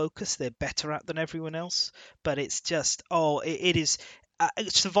little focus they're better at than everyone else, but it's just it is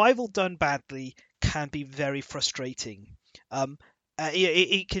survival done badly can be very frustrating.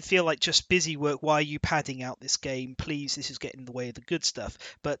 It can feel like just busy work. Why are you padding out this game? Please, this is getting in the way of the good stuff.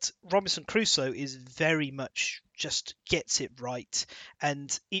 But Robinson Crusoe is very much just gets it right.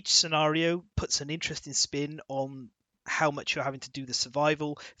 And each scenario puts an interesting spin on how much you're having to do the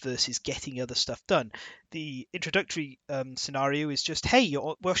survival versus getting other stuff done. The introductory scenario is just, hey,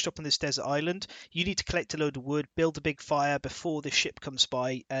 you're washed up on this desert island. You need to collect a load of wood, build a big fire before the ship comes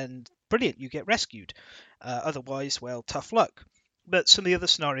by, and brilliant, you get rescued. Otherwise, well, tough luck. But some of the other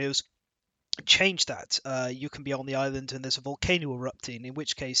scenarios change that. You can be on the island and there's a volcano erupting, in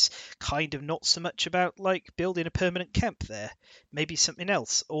which case, kind of not so much about like building a permanent camp there. Maybe something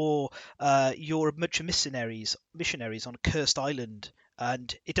else. Or you're a bunch of missionaries on a cursed island,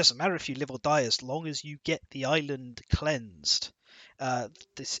 and it doesn't matter if you live or die as long as you get the island cleansed.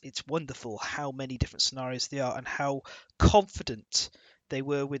 It's wonderful how many different scenarios there are and how confident they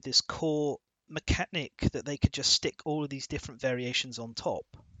were with this core mechanic that they could just stick all of these different variations on top.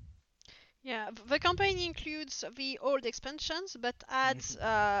 Yeah, the campaign includes the old expansions, but adds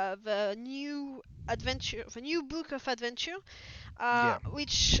the new adventure, the new book of adventure, Yeah.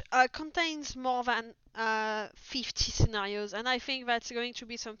 which contains more than 50 scenarios, and I think that's going to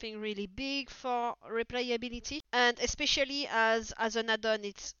be something really big for replayability, and especially as an add-on,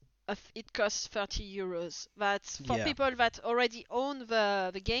 it costs 30 euros. That's for Yeah. people that already own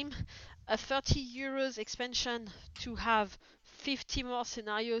the game. A 30 euros expansion to have 50 more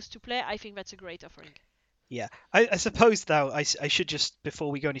scenarios to play, I think that's a great offering. Yeah, I suppose though I should just,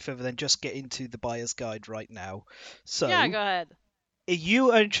 before we go any further, then just get into the buyer's guide right now. Yeah, So go ahead. if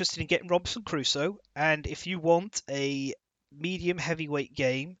you are interested in getting Robinson Crusoe, and if you want a medium heavyweight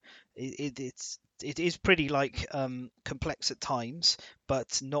game, it is pretty like complex at times,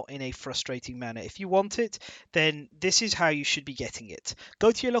 but not in a frustrating manner. If you want it, then this is how you should be getting it.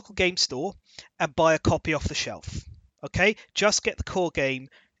 Go to your local game store and buy a copy off the shelf. Okay, just get the core game.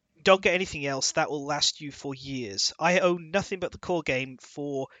 Don't get anything else. That will last you for years. I own nothing but the core game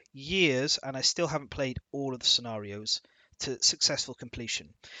for years, and I still haven't played all of the scenarios to successful completion.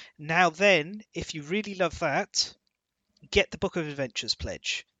 Now then, if you really love that, get the Book of Adventures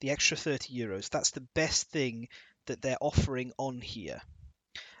pledge, the extra 30 euros. That's the best thing that they're offering on here.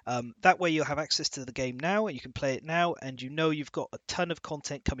 That way you'll have access to the game now, and you can play it now, and you know you've got a ton of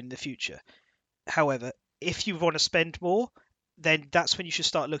content coming in the future. However, if you want to spend more, then that's when you should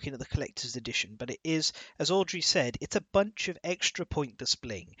start looking at the collector's edition. But it is, as Audrey said, it's a bunch of extra pointless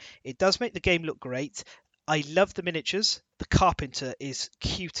bling. It does make the game look great. I love the miniatures. The carpenter is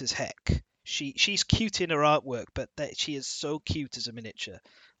cute as heck. She's cute in her artwork, but she is so cute as a miniature.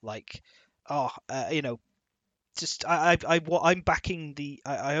 Like, just I'm backing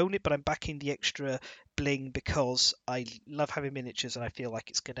I own it, but I'm backing the extra bling because I love having miniatures, and I feel like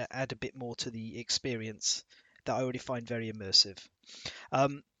it's going to add a bit more to the experience that I already find very immersive.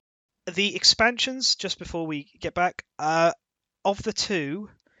 The expansions, just before we get back, of the two,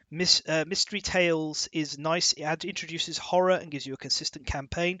 Mystery Tales is nice. It introduces horror and gives you a consistent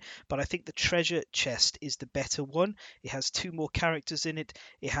campaign, but I think the Treasure Chest is the better one. It has 2 more characters in it.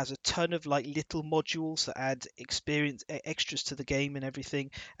 It has a ton of like little modules that add experience extras to the game and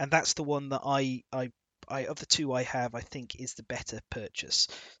everything, and that's the one that I of the 2 I have, I think is the better purchase.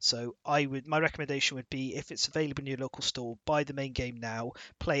 So my recommendation would be, if it's available in your local store, buy the main game now,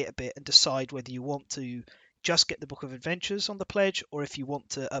 play it a bit, and decide whether you want to just get the Book of Adventures on the pledge, or if you want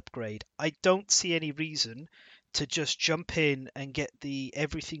to upgrade. I don't see any reason to just jump in and get the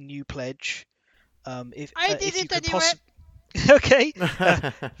everything new pledge. I did If you it could anyway. Okay,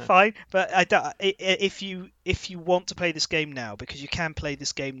 fine, but if you want to play this game now, because you can play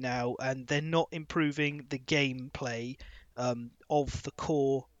this game now, and they're not improving the gameplay of the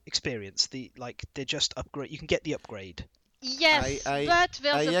core experience. They're just upgrade. You can get the upgrade. Yes, I but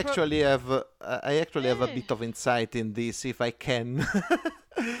there's I a actually have a Eh. bit of insight in this, if I can.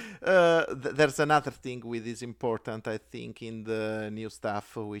 There's another thing which is important, I think, in the new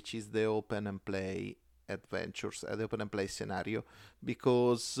stuff, which is the open and play adventures, the open and play scenario,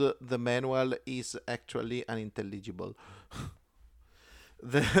 because the manual is actually unintelligible.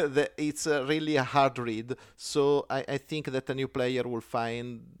 It's really a hard read, so I think that a new player will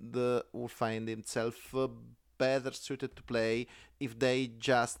find himself better suited to play if they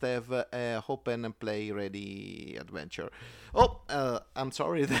just have a open and play ready adventure. Oh, I'm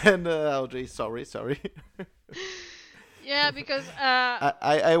sorry then, Audrey. Sorry. Yeah, because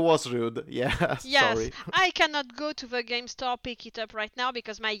I was rude. Yeah, yes, sorry. I cannot go to the game store pick it up right now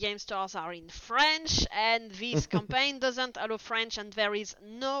because my game stores are in French, and this campaign doesn't allow French, and there is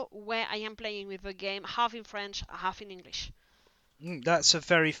no way I am playing with the game half in French, half in English. That's a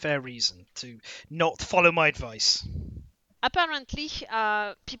very fair reason to not follow my advice. Apparently,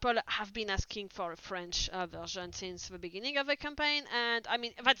 people have been asking for a French version since the beginning of the campaign, and I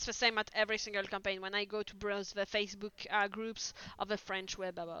mean, that's the same at every single campaign. When I go to browse the Facebook groups of the French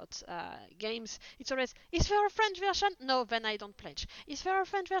web about games, it's always, is there a French version? No, then I don't pledge. Is there a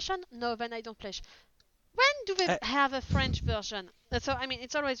French version? No, then I don't pledge. When do they Uh, have a French version? So I mean,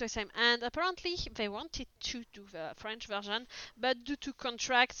 it's always the same. And apparently, they wanted to do the French version, but due to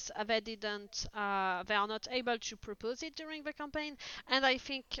contracts, they didn't. They are not able to propose it during the campaign. And I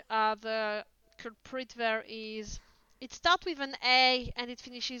think the culprit there is. It starts with an A and it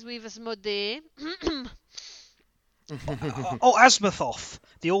finishes with a small D. Asmathoth,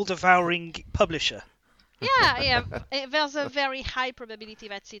 the all-devouring publisher. Yeah. There's a very high probability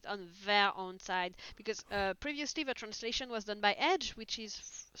that's it on their own side, because previously the translation was done by Edge, which is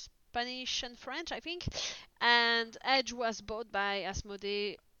Spanish and French, I think, and Edge was bought by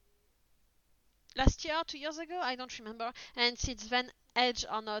Asmodee last year, 2 years ago, I don't remember. And since then, Edge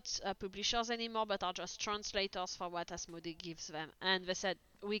are not publishers anymore, but are just translators for what Asmodee gives them. And they said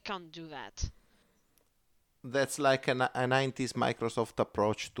we can't do that. That's like a 90s Microsoft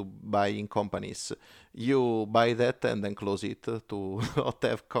approach to buying companies. You buy that and then close it to not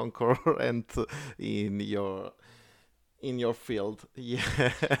have concurrent in your field. Yeah.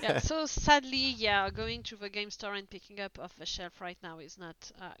 Yeah. So sadly, yeah, going to the game store and picking up off the shelf right now is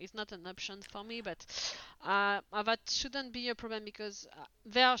not an option for me. But that shouldn't be a problem because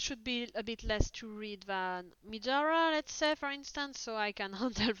there should be a bit less to read than Midora, let's say, for instance, so I can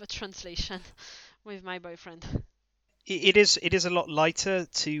handle the translation with my boyfriend. It is a lot lighter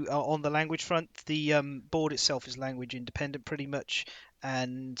to on the language front. The board itself is language independent pretty much,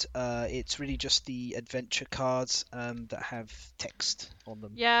 and it's really just the adventure cards that have text on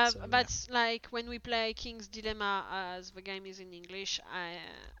them. Yeah, So, that's like when we play King's Dilemma, as the game is in English.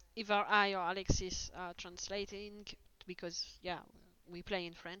 Either I or Alexis are translating because yeah, we play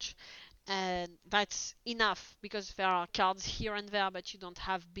in French, and that's enough because there are cards here and there, but you don't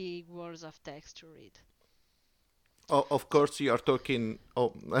have big walls of text to read. Oh, of course, you are talking.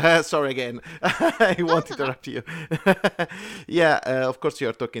 Oh, sorry again. I No, won't no, no. interrupt you. Yeah, of course, you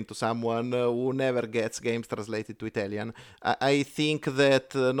are talking to someone who never gets games translated to Italian. I think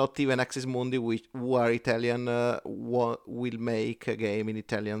that not even Axis Mundi, who are Italian, will make a game in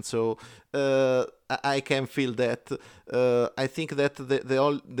Italian. So I can feel that. I think that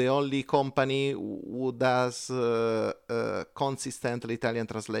the only company who does consistently Italian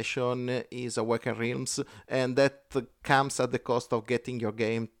translation is Awaken Realms, and that comes at the cost of getting your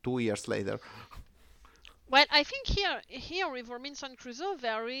game 2 years later. Well, I think here with Robinson Crusoe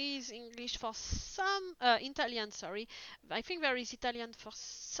there is English for some Italian. Sorry, I think there is Italian for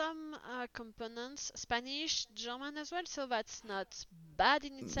some components, Spanish, German as well. So that's not bad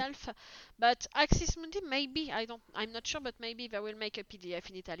in itself. But Axis Mundi, maybe I'm not sure, but maybe they will make a PDF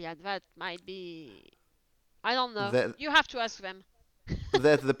in Italian. That might be. I don't know. That You have to ask them.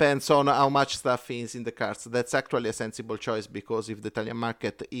 that depends on how much stuff is in the cards. That's actually a sensible choice because if the Italian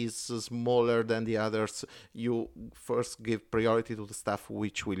market is smaller than the others, you first give priority to the stuff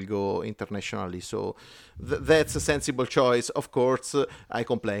which will go internationally. So that's a sensible choice. Of course, I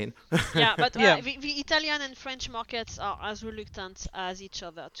complain. Yeah, but yeah, the Italian and French markets are as reluctant as each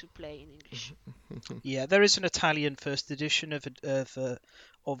other to play in English. yeah. There is an Italian first edition of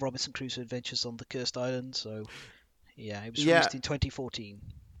Robinson Crusoe Adventures on the Cursed Island. So yeah, it was Yeah, released in 2014.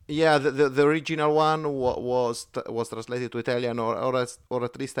 yeah. The original one was translated to Italian, or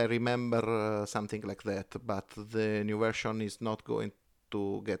at least I remember something like that. But the new version is not going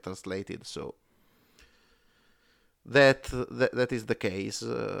to get translated. So that is the case,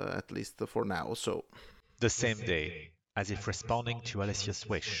 at least for now. So The same day, as if responding to Alessia's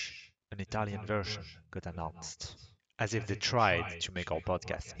wish, an Italian version got announced, as if they tried to make our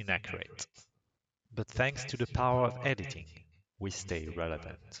podcast inaccurate. But thanks to the power of editing, we stay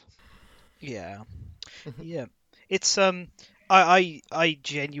relevant. Yeah, yeah. It's I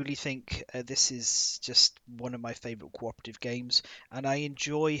genuinely think this is just one of my favorite cooperative games, and I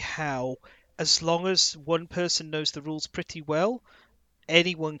enjoy how, as long as one person knows the rules pretty well,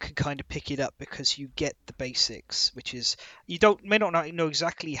 anyone can kind of pick it up because you get the basics, which is you don't may not know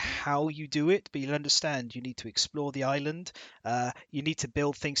exactly how you do it, but you'll understand you need to explore the island, you need to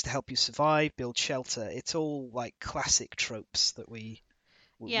build things to help you survive, build shelter. It's all like classic tropes that we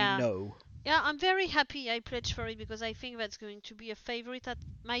Yeah. know. Yeah, I'm very happy I pledged for it because I think that's going to be a favorite at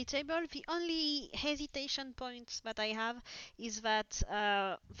my table. The only hesitation points that I have is that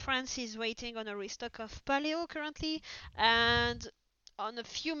France is waiting on a restock of Paleo currently, and on a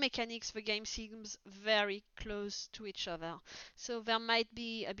few mechanics the game seems very close to each other. So there might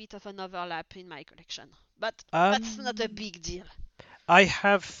be a bit of an overlap in my collection. But that's not a Um, big deal. I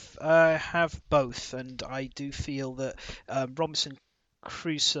have both, and I do feel that Robinson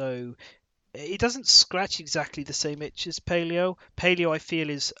Crusoe it doesn't scratch exactly the same itch as Paleo. Paleo I feel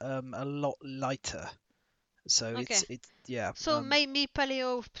is a lot lighter, so Okay. it's yeah. So maybe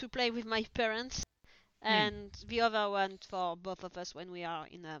Paleo to play with my parents, Hmm. and the other one for both of us when we are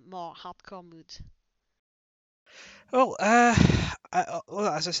in a more hardcore mood. Well, well,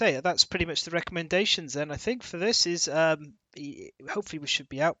 as I say, that's pretty much the recommendations. Then I think for this is hopefully we should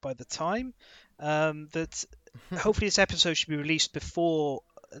be out by the time that hopefully this episode should be released before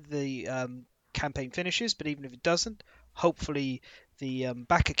the campaign finishes. But even if it doesn't, hopefully the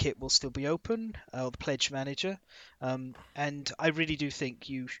backer kit will still be open, or the pledge manager. And I really do think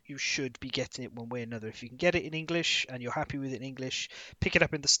you should be getting it one way or another. If you can get it in English and you're happy with it in English, pick it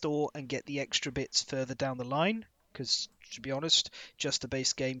up in the store and get the extra bits further down the line. because to be honest, just a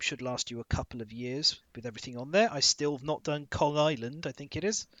base game should last you a couple of years with everything on there. I still have not done Kong Island, I think it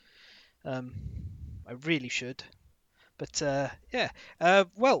is. I really should. But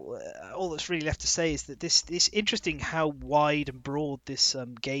all that's really left to say is that it's interesting how wide and broad this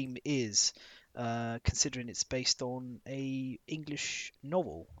game is, considering it's based on a English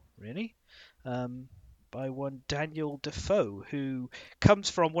novel, really, by one Daniel Defoe, who comes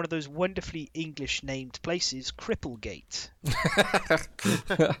from one of those wonderfully English named places, Cripplegate.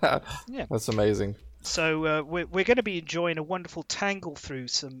 Yeah, That's amazing. So we're going to be enjoying a wonderful tangle through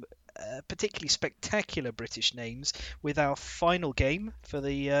some particularly spectacular British names with our final game for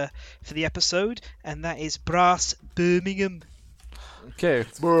the episode, and that is Brass Birmingham. Okay,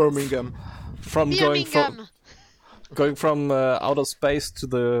 Birmingham. Going from outer space to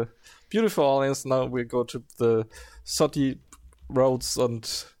the beautiful Orleans. Now we go to the sooty roads and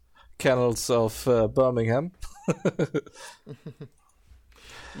canals of Birmingham.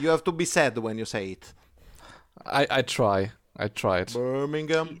 You have to be sad when you say it. I tried.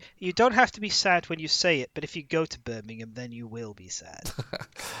 Birmingham. You don't have to be sad when you say it, but if you go to Birmingham, then you will be sad.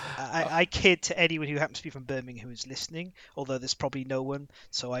 I kid to anyone who happens to be from Birmingham who's listening, although there's probably no one,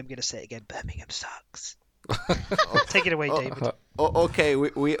 so I'm going to say it again. Birmingham sucks. Take it away, David. Okay,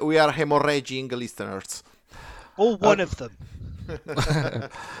 we are hemorrhaging listeners. Or one of them.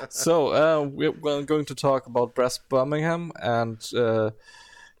 So we're going to talk about Brass Birmingham, and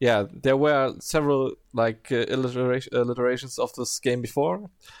there were several alliterations of this game before,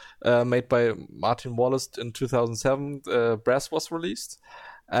 made by Martin Wallace in 2007. Brass was released,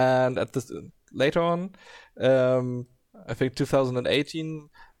 and later on, I think 2018,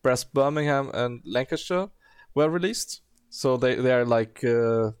 Brass Birmingham and Lancashire were released. So they are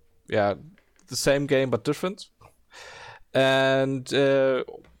the same game but different. And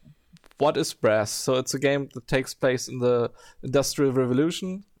what is Brass? So it's a game that takes place in the Industrial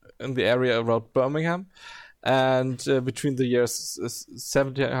Revolution in the area around Birmingham, and between the years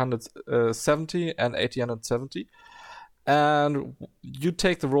 1770 and 1870. And you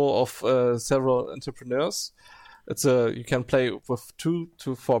take the role of several entrepreneurs. You can play with 2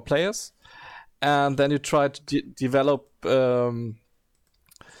 to 4 players, and then you try to develop the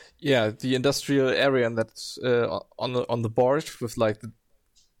industrial area, and that's on the board with the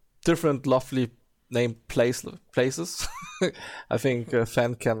different lovely named places. I think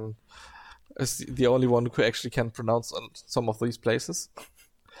Fan is the only one who actually can pronounce some of these places.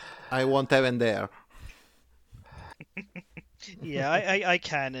 I won't even there. Yeah, I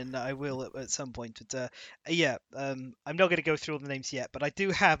can, and I will at some point. But I'm not going to go through all the names yet, but I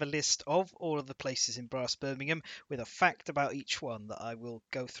do have a list of all of the places in Brass Birmingham with a fact about each one that I will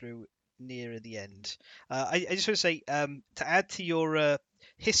go through nearer the end. I just want to say, to add to your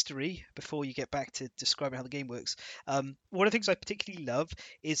history before you get back to describing how the game works, one of the things I particularly love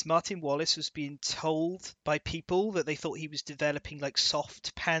is Martin Wallace was being told by people that they thought he was developing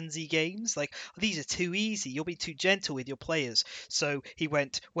soft pansy games, these are too easy, you're being too gentle with your players. So he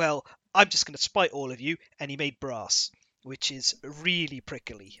went, well, I'm just going to spite all of you, and he made Brass, which is really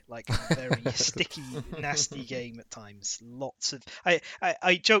prickly, a very sticky, nasty game at times. Lots of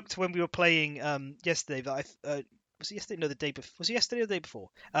I joked when we were playing yesterday that was it yesterday? No, the day before. Was it yesterday or the day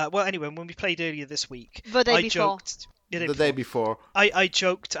before? Well, anyway, when we played earlier this week, The day before. I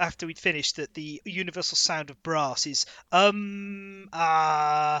joked after we'd finished that the universal sound of Brass is as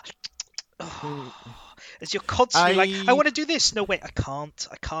you're constantly I want to do this. No, wait, I can't.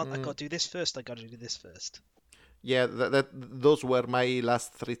 I got to do this first. I got to do this first. Yeah, those were my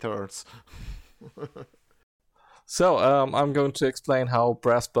last 3 turns. So I'm going to explain how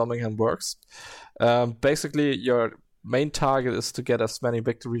Brass Birmingham works. Basically, your main target is to get as many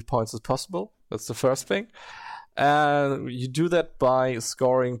victory points as possible. That's the first thing. And you do that by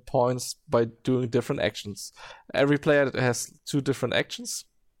scoring points by doing different actions. Every player has 2 different actions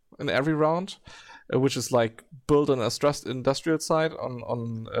in every round, which is build an industrial site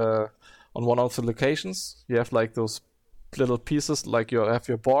on one of the locations. You have those little pieces, you have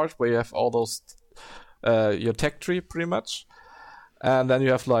your board where you have all those your tech tree pretty much, and then you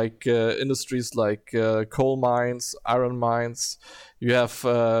have industries coal mines, iron mines. You have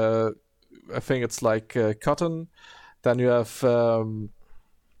I think it's cotton. Then you have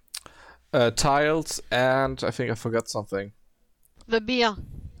tiles, and I think I forgot something. The beer.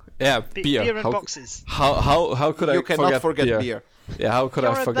 Yeah, beer. Beer and boxes. How could you cannot forget beer? Yeah, how could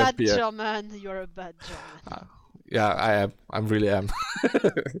I forget beer? You're a bad German. Yeah, I am. I really am.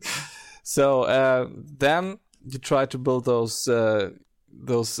 So then you try to build those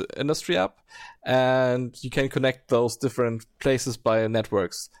industry app, and you can connect those different places by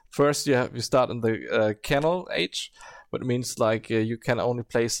networks. First, you start in the canal age, which means like you can only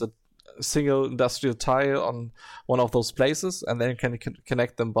place a single industrial tile on one of those places, and then you can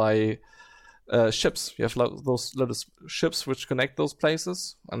connect them by ships. You have those little ships which connect those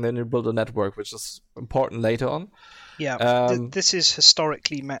places, and then you build a network, which is important later on. Yeah, this is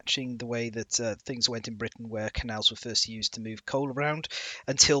historically matching the way that things went in Britain, where canals were first used to move coal around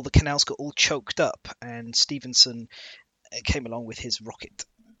until the canals got all choked up, and Stevenson came along with his rocket.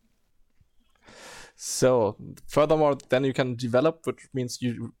 So, furthermore, then you can develop, which means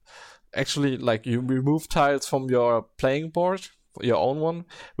you actually you remove tiles from your playing board, your own one,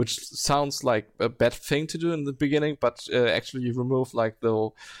 which sounds like a bad thing to do in the beginning, but actually you remove like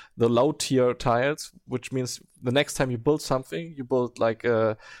the low tier tiles, which means the next time you build something, you build like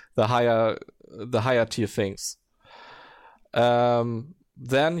the higher tier things.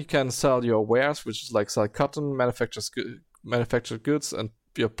 Then you can sell your wares, which is like sell cotton, manufactured goods, and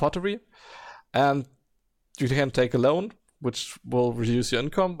your pottery, and you can take a loan, which will reduce your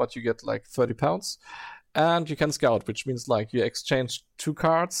income, but you get like £30. And you can scout, which means like you exchange 2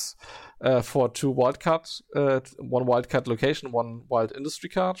 cards for 2 wildcards, 1 wildcard location, 1 wild industry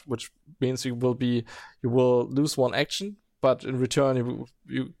card, which means you will lose 1 action, but in return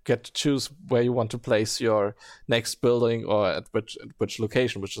you get to choose where you want to place your next building or at which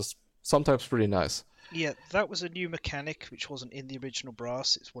location, which is sometimes pretty nice. Yeah, that was a new mechanic which wasn't in the original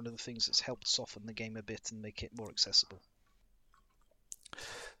Brass. It's one of the things that's helped soften the game a bit and make it more accessible.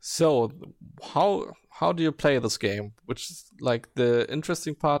 So, how do you play this game? Which is like the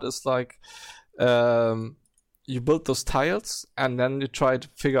interesting part is like you build those tiles and then you try to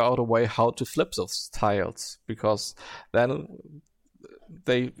figure out a way how to flip those tiles, because then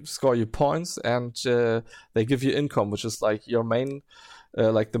they score you points and they give you income, which is like your main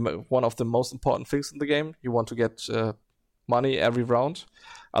one of the most important things in the game. You want to get money every round,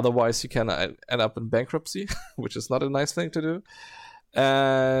 otherwise you can end up in bankruptcy, which is not a nice thing to do.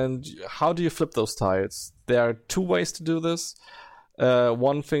 And how do you flip those tiles? There are 2 ways to do this.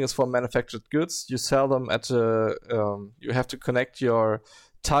 One thing is for manufactured goods. You sell them at you have to connect your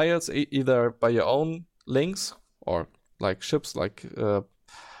tiles either by your own links or like ships, like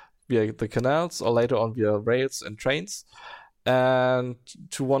via the canals, or later on via rails and trains, and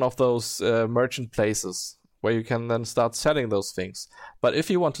to one of those merchant places where you can then start selling those things. But if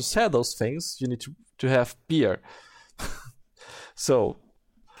you want to sell those things, you need to have beer. So,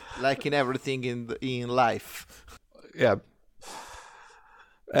 like in everything in life. Yeah.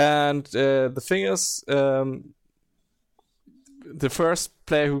 And the thing is, the first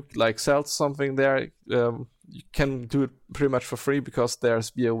player who like sells something there, you can do it pretty much for free because there's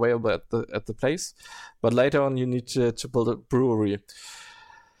beer available at the place. But later on, you need to build a brewery.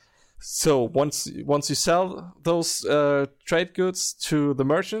 So once you sell those trade goods to the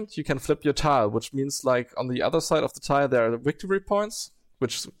merchant, you can flip your tile, which means like on the other side of the tile there are victory points,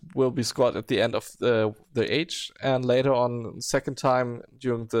 which will be scored at the end of the age, and later on second time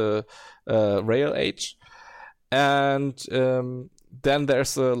during the rail age. And then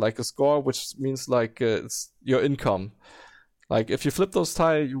there's a score, which means like it's your income. Like if you flip those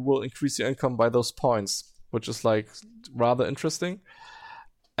tiles, you will increase your income by those points, which is like rather interesting.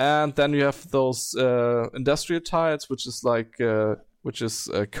 And then you have those industrial tiles, which is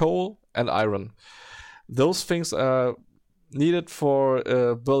coal and iron. Those things are needed for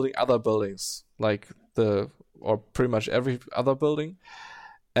building other buildings, or pretty much every other building.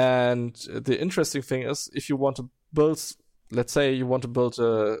 And the interesting thing is, if you want to build, let's say you want to build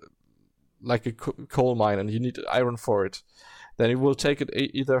a coal mine and you need iron for it, then you will take it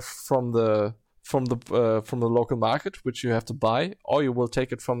either from the local market, which you have to buy, or you will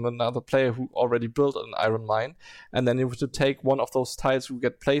take it from another player who already built an iron mine, and then you have to take one of those tiles who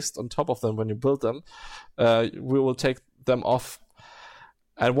get placed on top of them when you build them. We will take them off,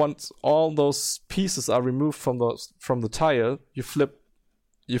 and once all those pieces are removed from the tile, you flip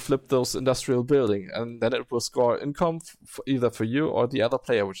those industrial building, and then it will score income either for you or the other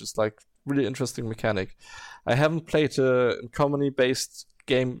player, which is like really interesting mechanic. I haven't played a company-based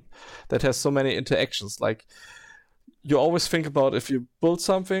game that has so many interactions. Like, you always think about if you build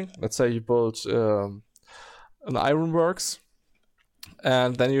something, let's say you build an ironworks,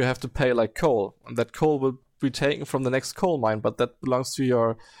 and then you have to pay like coal, and that coal will be taken from the next coal mine, but that belongs to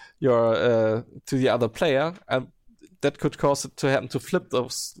your to the other player, and that could cause it to happen to flip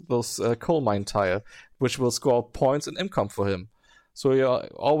those coal mine tile, which will score points and income for him. So you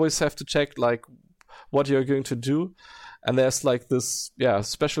always have to check like what you're going to do, and there's like this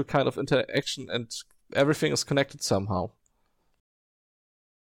special kind of interaction, and everything is connected somehow.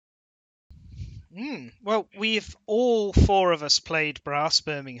 Well, we've all four of us played Brass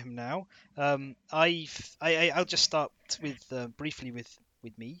Birmingham now. I'll just start with briefly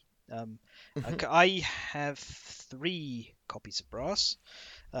with me. I have 3 copies of Brass.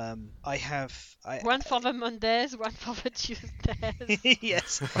 I have One for the Mondays, one for the Tuesdays.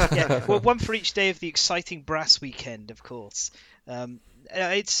 yes, yeah. Well, one for each day of the exciting Brass weekend, of course.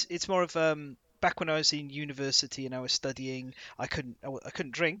 It's more of back when I was in university and I was studying. I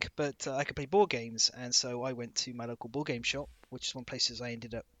couldn't drink, but I could play board games, and so I went to my local board game shop, which is one of the places I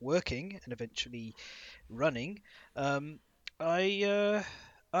ended up working and eventually running. Um, I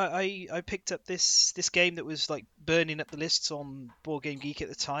I picked up this game that was like burning up the lists on Board Game Geek at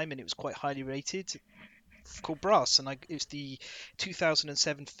the time, and it was quite highly rated, called Brass, and it's the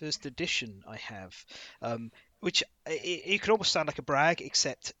 2007 first edition I have, which it could almost sound like a brag,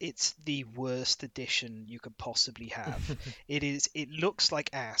 except it's the worst edition you could possibly have. It looks like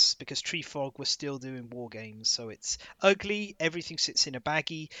ass because Treefog was still doing war games, so it's ugly. Everything sits in a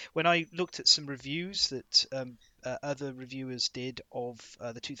baggie. When I looked at some reviews that other reviewers did of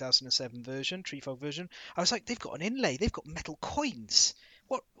the 2007 version, Treefog version, I was like, they've got an inlay, they've got metal coins.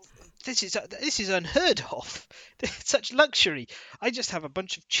 What this is unheard of. Such luxury. I just have a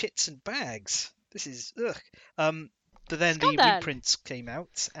bunch of chits and bags. This is ugh. But then the Scandal. reprints came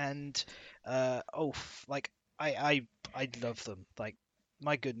out, and like I love them. Like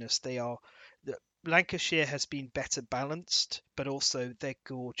my goodness, they are. Lancashire has been better balanced, but also they're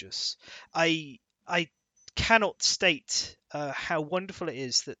gorgeous. I cannot state how wonderful it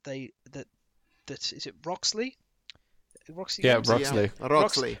is that that is it Roxley Roxy Yeah, Games? Yeah, Roxley.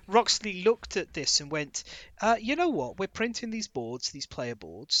 Roxley. Roxley looked at this and went, you know what? We're printing these boards, these player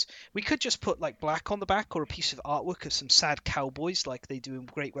boards. We could just put like black on the back or a piece of artwork of some sad cowboys like they do in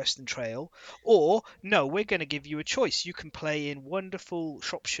Great Western Trail. Or, no, we're going to give you a choice. You can play in wonderful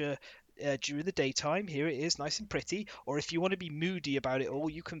Shropshire during the daytime. Here it is, nice and pretty. Or if you want to be moody about it all,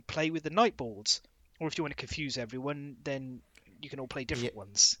 you can play with the night boards. Or if you want to confuse everyone, then you can all play Yeah, different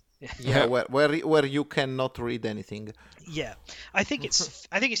ones. yeah, where you cannot read anything. Yeah, I think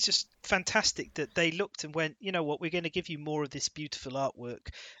it's just fantastic that they looked and went, you know what, we're going to give you more of this beautiful artwork,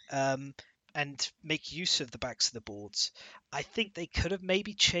 um, and make use of the backs of the boards. I think they could have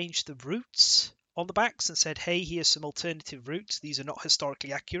maybe changed the routes on the backs and said, hey, here's some alternative routes. These are not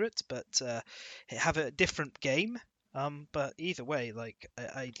historically accurate, but have a different game. But either way, like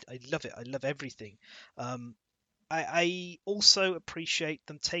I love it. I love everything. Um, I also appreciate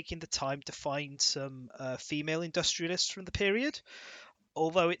them taking the time to find some female industrialists from the period.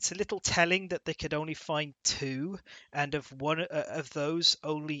 Although it's a little telling that they could only find 2, and of one of those,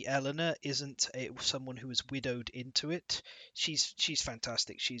 only Eleanor isn't someone who was widowed into it. She's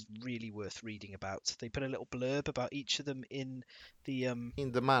fantastic. She's really worth reading about. They put a little blurb about each of them In the in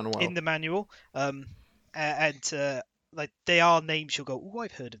manual. the manual. And like they are names you'll go, oh,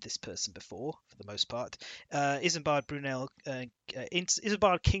 I've heard of this person before. For the most part, Isambard Brunel,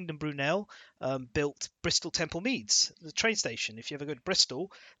 Isambard Kingdom Brunel built Bristol Temple Meads, the train station. If you ever go to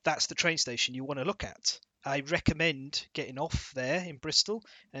Bristol, that's the train station you want to look at. I recommend getting off there in Bristol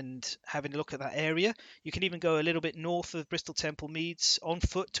and having a look at that area. You can even go a little bit north of Bristol Temple Meads on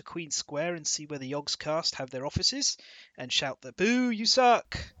foot to Queen Square and see where the Yogscast have their offices and shout that, boo, you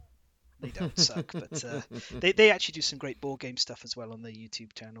suck. They don't suck, but they actually do some great board game stuff as well on their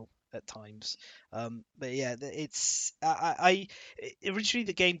YouTube channel at times. But yeah, it's originally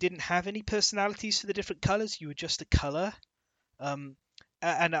the game didn't have any personalities for the different colors. You were just a color, um,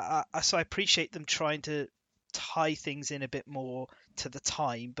 so I appreciate them trying to tie things in a bit more to the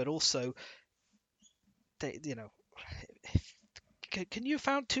time, but also they, can you have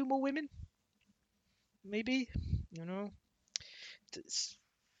found 2 more women? Maybe, you know.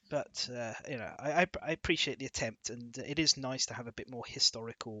 But I appreciate the attempt, and it is nice to have a bit more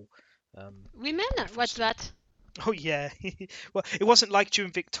historical Women? reference What's to them. that? Oh yeah, well, it wasn't like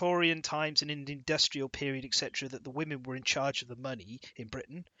during Victorian times and in the industrial period, etc., that the women were in charge of the money in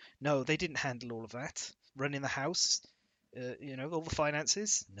Britain. No, they didn't handle all of that, running the house, all the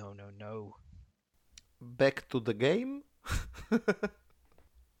finances. No, no, no. Back to the game.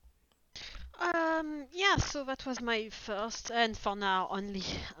 Yeah, so that was my first and for now only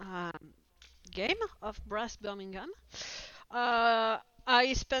game of Brass Birmingham.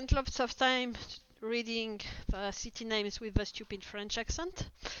 I spent lots of time reading the city names with a stupid French accent,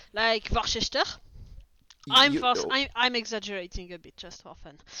 like Worcester. I'm exaggerating a bit just for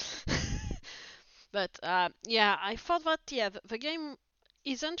fun. But yeah, I thought that the game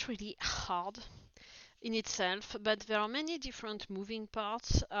isn't really hard. in itself, but there are many different moving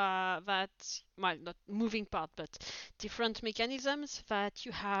parts well, not moving part, but different mechanisms that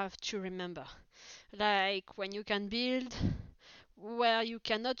you have to remember. Like when you can build, where you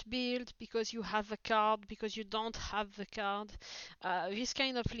cannot build because you have a card, because you don't have the card. These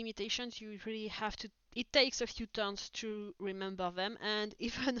kind of limitations, you really have to. It takes a few turns to remember them, and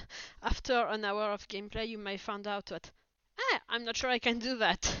even after an hour of gameplay, you may find out that, I'm not sure I can do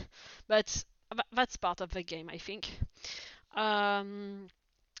that. But that's part of the game, I think. Um,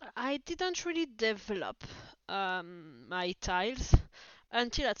 I didn't really develop my tiles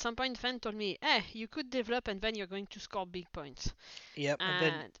until at some point Fan told me, you could develop and then you're going to score big points. Yep, and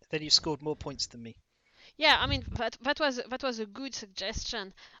And then you scored more points than me. yeah, I mean that was a good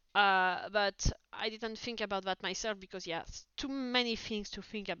suggestion. But I didn't think about that myself because yeah, too many things to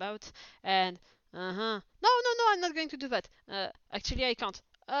think about. And no, I'm not going to do that. Actually, I can't.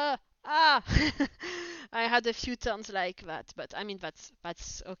 Ah, I had a few turns like that, but I mean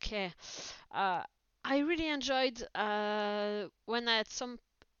that's okay. Uh, I really enjoyed when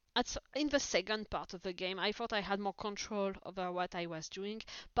in the second part of the game, I thought I had more control over what I was doing,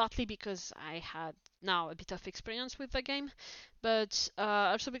 partly because I had now a bit of experience with the game, but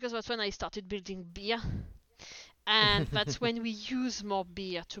also because that's when I started building beer, and that's when we use more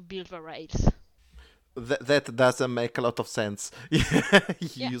beer to build the rails. That doesn't make a lot of sense. You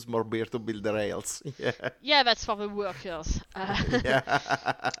Yeah, use more beer to build the rails. Yeah. yeah, that's for the workers. Yeah.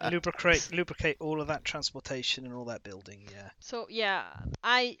 Lubricate all of that transportation and all that building. Yeah. So yeah,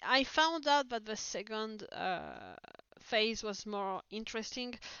 I found out that the second phase was more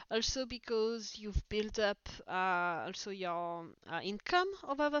interesting, also because you've built up also your income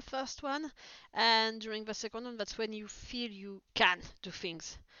over the first one, and during the second one, that's when you feel you can do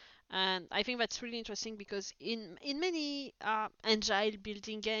things. And I think that's really interesting because in many agile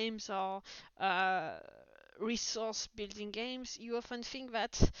building games or uh, resource building games, you often think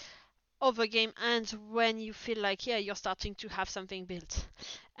that the game ends when you feel like yeah you're starting to have something built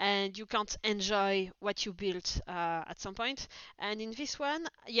and you can't enjoy what you built at some point. And in this one,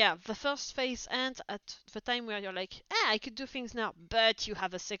 yeah, the first phase ends at the time where you're like, I could do things now, but you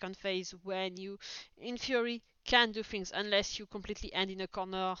have a second phase when you in theory can do things unless you completely end in a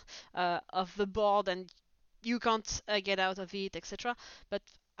corner of the board and you can't get out of it, etc. But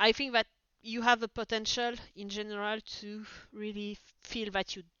I think that you have the potential in general to really feel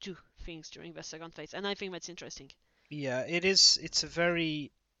that you do things during the second phase, and I think that's interesting. Yeah, it is. It's a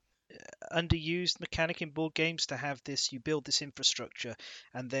very underused mechanic in board games to have this. You build this infrastructure,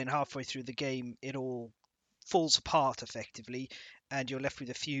 and then halfway through the game, it all falls apart effectively, and you're left with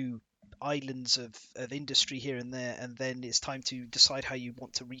a few islands of industry here and there, and then it's time to decide how you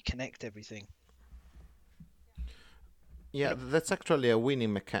want to reconnect everything. Yeah, Yep. that's actually a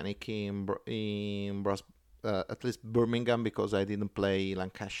winning mechanic at least Birmingham, because I didn't play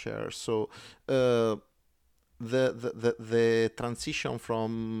Lancashire. So uh, the transition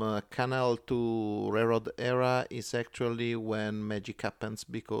from canal to railroad era is actually when magic happens,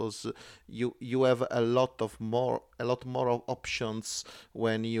 because you have a lot more of options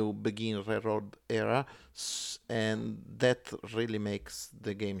when you begin railroad era, and that really makes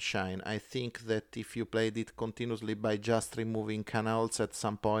the game shine. I think that if you played it continuously by just removing canals at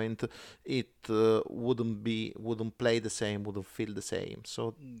some point, it wouldn't play the same, wouldn't feel the same.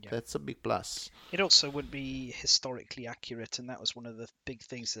 So Yeah. that's a big plus. It also wouldn't be historically accurate, and that was one of the big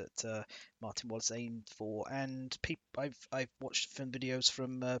things that Martin was aimed for. And I've watched film videos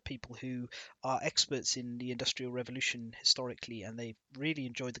from people who are experts in the Industrial Revolution historically, and they really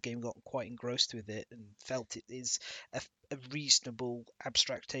enjoyed the game, got quite engrossed with it, and felt it is a reasonable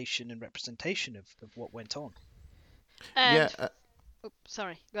abstraction and representation of what went on. Yeah, And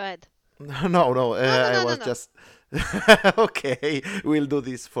sorry, go ahead. no, No, no, I no, no, was no. just okay. We'll do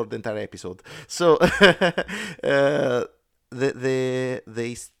this for the entire episode. So, the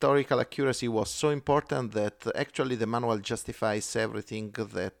historical accuracy was so important that actually the manual justifies everything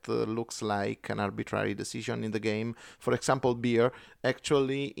that looks like an arbitrary decision in the game. For example, beer,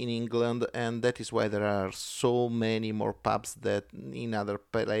 actually in England, and that is why there are so many more pubs that in other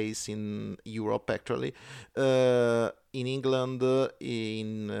places in Europe. Actually, in England,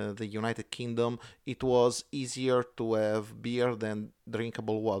 in the United Kingdom, it was easier to have beer than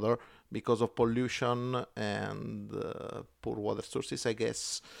drinkable water because of pollution and poor water sources, I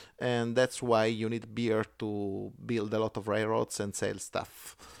guess. And that's why you need beer to build a lot of railroads and sell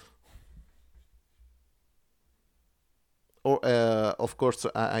stuff. Or, of course,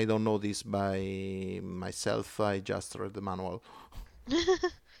 I don't know this by myself. I just read the manual.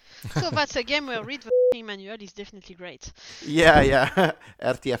 So that's a game where read the manual is definitely great. Yeah,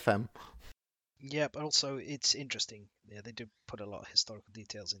 RTFM. Yeah, but also it's interesting. Yeah, they do put a lot of historical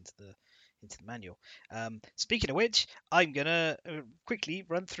details into the manual. Speaking of which, I'm gonna quickly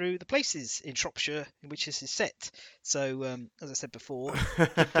run through the places in Shropshire in which this is set. So, as I said before,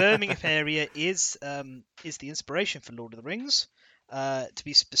 the Birmingham area is the inspiration for Lord of the Rings. To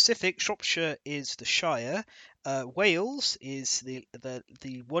be specific, Shropshire is the Shire. Wales is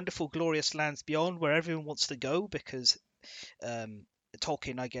the wonderful, glorious lands beyond, where everyone wants to go because um,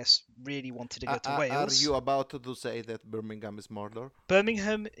 Tolkien, I guess, really wanted to go to Are Wales. you about to say that Birmingham is Mordor?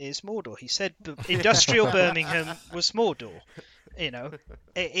 Birmingham is Mordor. He said industrial Birmingham was Mordor. You know,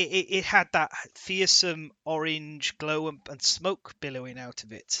 it had that fearsome orange glow and smoke billowing out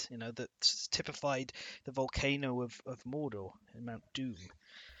of it. You know, that typified the volcano of Mordor in Mount Doom.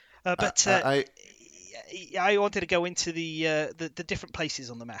 But I wanted to go into the different places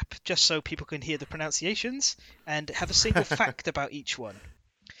on the map just so people can hear the pronunciations and have a single fact about each one.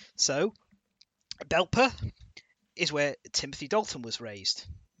 So, Belper is where Timothy Dalton was raised,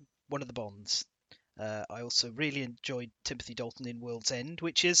 one of the Bonds. I also really enjoyed Timothy Dalton in World's End,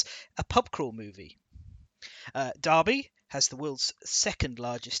 which is a pub crawl movie. Derby has the world's second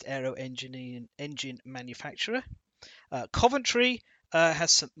largest aero engine manufacturer. Coventry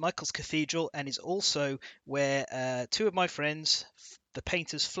has St Michael's Cathedral and is also where two of my friends, the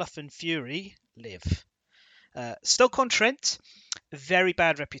painters Fluff and Fury, live. Stoke-on-Trent, very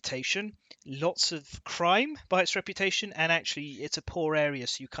bad reputation, lots of crime by its reputation, and actually it's a poor area,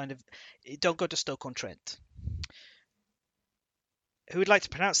 so you kind of don't go to Stoke-on-Trent. Who would like to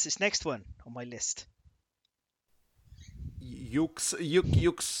pronounce this next one on my list?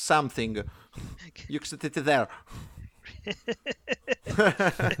 Yux something. Yux there.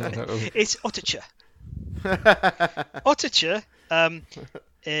 It's Ottershire. Ottershire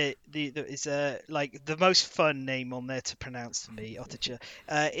is like the most fun name on there to pronounce for me. Ottershire.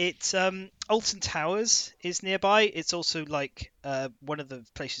 It's Alton Towers is nearby. It's also like one of the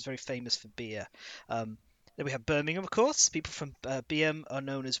places very famous for beer. Then we have Birmingham, of course. People from BM are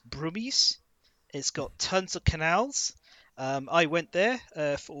known as Brummies. It's got tons of canals. I went there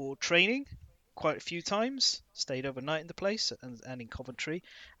for training quite a few times. Stayed overnight in the place and in Coventry.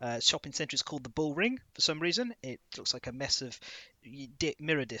 Shopping centre is called the Bull Ring for some reason. It looks like a mess of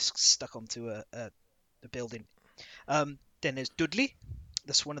mirror discs stuck onto a building. Then there's Dudley.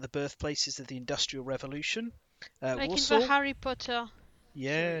 That's one of the birthplaces of the Industrial Revolution. Like Warsaw. in the Harry Potter.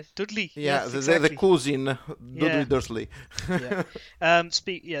 Yeah, Dudley. Yeah, yes, the exactly. cousin, Dudley Yeah. Dursley. Yeah.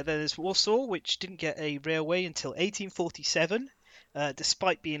 Then there's Warsaw, which didn't get a railway until 1847,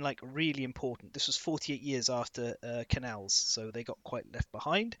 despite being like really important. This was 48 years after canals, so they got quite left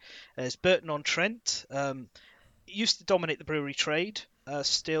behind. There's Burton-on-Trent, used to dominate the brewery trade,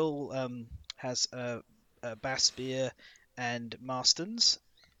 still has Bass beer and Marston's.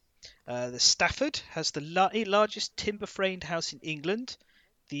 The Stafford has the largest timber-framed house in England,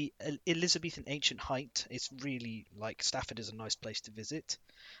 the Elizabethan ancient height. It's really like Stafford is a nice place to visit.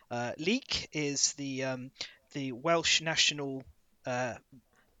 Leek is the Welsh national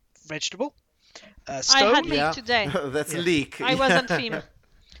vegetable. Stone. I had leek today. That's Yeah. leek. I was on theme.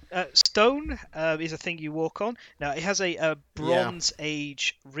 Stone is a thing you walk on. Now it has a Bronze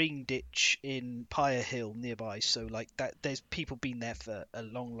Age ring ditch in Pyre Hill nearby, so like that, there's people been there for a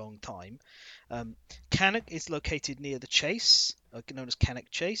long time. Cannock is located near the Chase, known as Cannock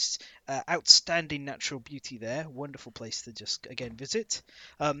Chase. Outstanding natural beauty there, wonderful place to just again visit.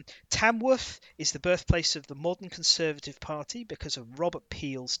 Tamworth is the birthplace of the modern Conservative Party because of Robert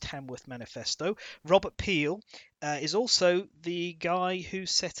Peel's Tamworth Manifesto. Robert Peel is also the guy who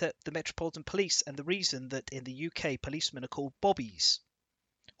set up the Metropolitan Police and the reason that in the UK policemen are called bobbies.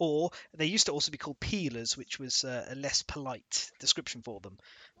 Or they used to also be called peelers, which was a less polite description for them.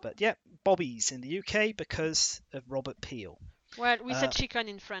 But yeah, bobbies in the UK because of Robert Peel. Well, we said chicken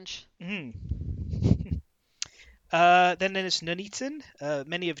in French. Then there's Nuneaton.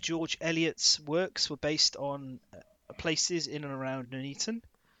 Many of George Eliot's works were based on places in and around Nuneaton.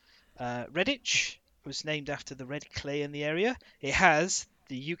 Redditch was named after the red clay in the area. It has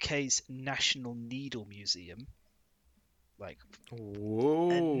the UK's National Needle Museum. Like Whoa.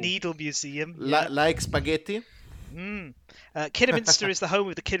 a needle museum. Like spaghetti? Kidderminster is the home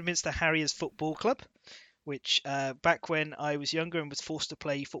of the Kidderminster Harriers Football Club, which back when I was younger and was forced to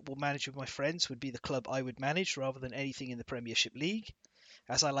play Football Manager with my friends would be the club I would manage rather than anything in the Premiership League,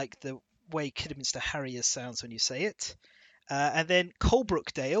 as I like the way Kidderminster Harriers sounds when you say it. And then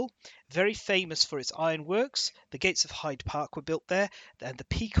Colebrookdale, very famous for its ironworks. The gates of Hyde Park were built there, and the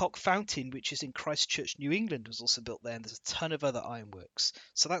Peacock Fountain, which is in Christchurch, New England, was also built there, and there's a ton of other ironworks.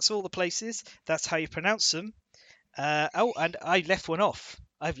 So that's all the places. That's how you pronounce them. And I left one off.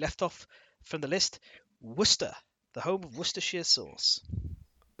 I've left off from the list, Worcester, the home of Worcestershire sauce.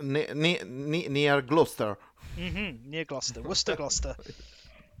 Near Gloucester. Near Gloucester, Worcester, Gloucester.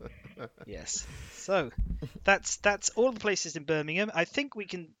 Yes. So that's all the places in Birmingham. I think we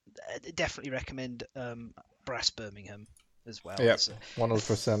can definitely recommend Brass Birmingham as well. Yeah, It's a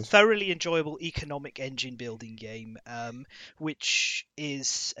 100%. thoroughly enjoyable economic engine building game, which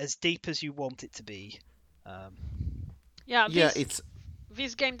is as deep as you want it to be. Yeah, Yeah,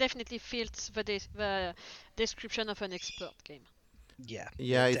 this game definitely fits the description of an expert game. Yeah.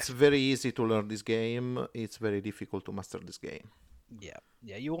 yeah, it's very easy to learn this game. It's very difficult to master this game. Yeah,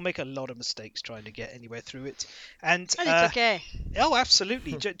 you will make a lot of mistakes trying to get anywhere through it, and And it's okay. Oh,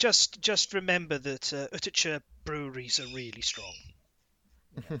 absolutely. Just remember that Utticha breweries are really strong.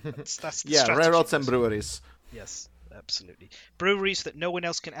 That's the Yeah, strategy. railroads and breweries. Yes, absolutely. Breweries that no one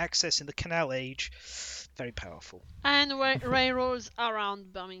else can access in the Canal Age. Very powerful. And railroads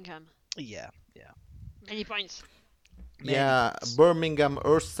around Birmingham. Yeah. Many points. Yeah, points. Birmingham,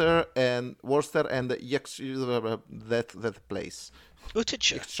 Worcester, and that place.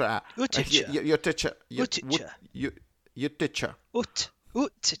 Utticha. Extra. Utticha. Your teacher. Utticha. Your teacher.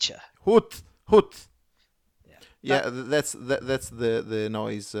 Utticha. Hoot. Yeah. Yeah, that's the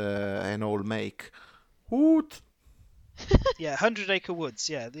noise an owl make. Hoot. Yeah, 100 Acre Woods.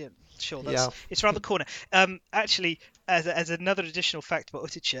 Yeah, sure. Yeah. It's around the corner. Actually, as another additional fact about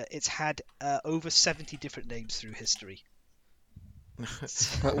Utticha, it's had over 70 different names through history.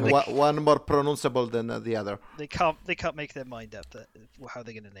 One more pronounceable than the other. They can't make their mind up how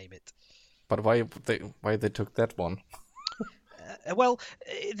they're going to name it. But why they took that one? Well,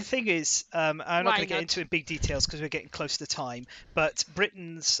 the thing is, I'm not Why going to get not? into it in big details because we're getting close to time. But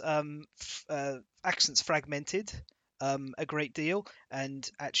Britain's accents fragmented a great deal, and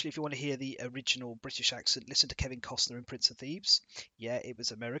actually, if you want to hear the original British accent, listen to Kevin Costner in Prince of Thieves. Yeah, it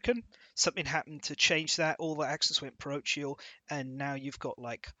was American. Something happened to change that. All the accents went parochial, and now you've got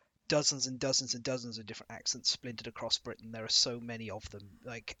like dozens and dozens and dozens of different accents splintered across Britain. There are so many of them.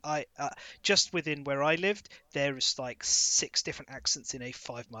 Like just within where I lived, there is like 6 different accents in a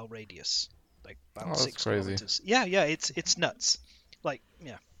 5-mile radius. Like about Oh, that's 6 crazy. kilometers. Yeah, it's nuts. Like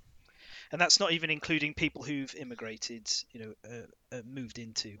yeah. And that's not even including people who've immigrated, moved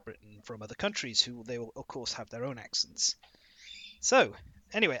into Britain from other countries, who they will of course have their own accents. So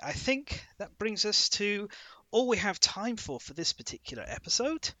anyway, I think that brings us to all we have time for this particular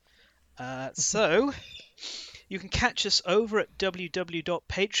episode. So you can catch us over at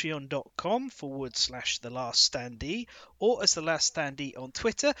www.patreon.com/The Last Standee, or as The Last Standee on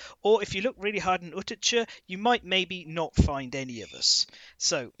Twitter, or if you look really hard in Utticha, you might maybe not find any of us.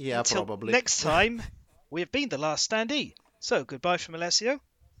 So Yeah, until probably. next time, we have been The Last Standee. So goodbye from Alessio,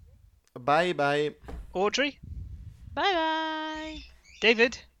 Bye. Audrey, Bye.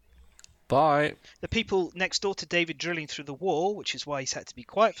 David, Bye. the people next door to David drilling through the wall, which is why he's had to be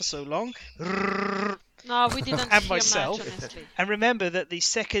quiet for so long. No, we didn't And hear myself. much, honestly. And remember that the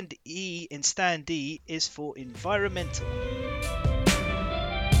second E in standee is for environmental.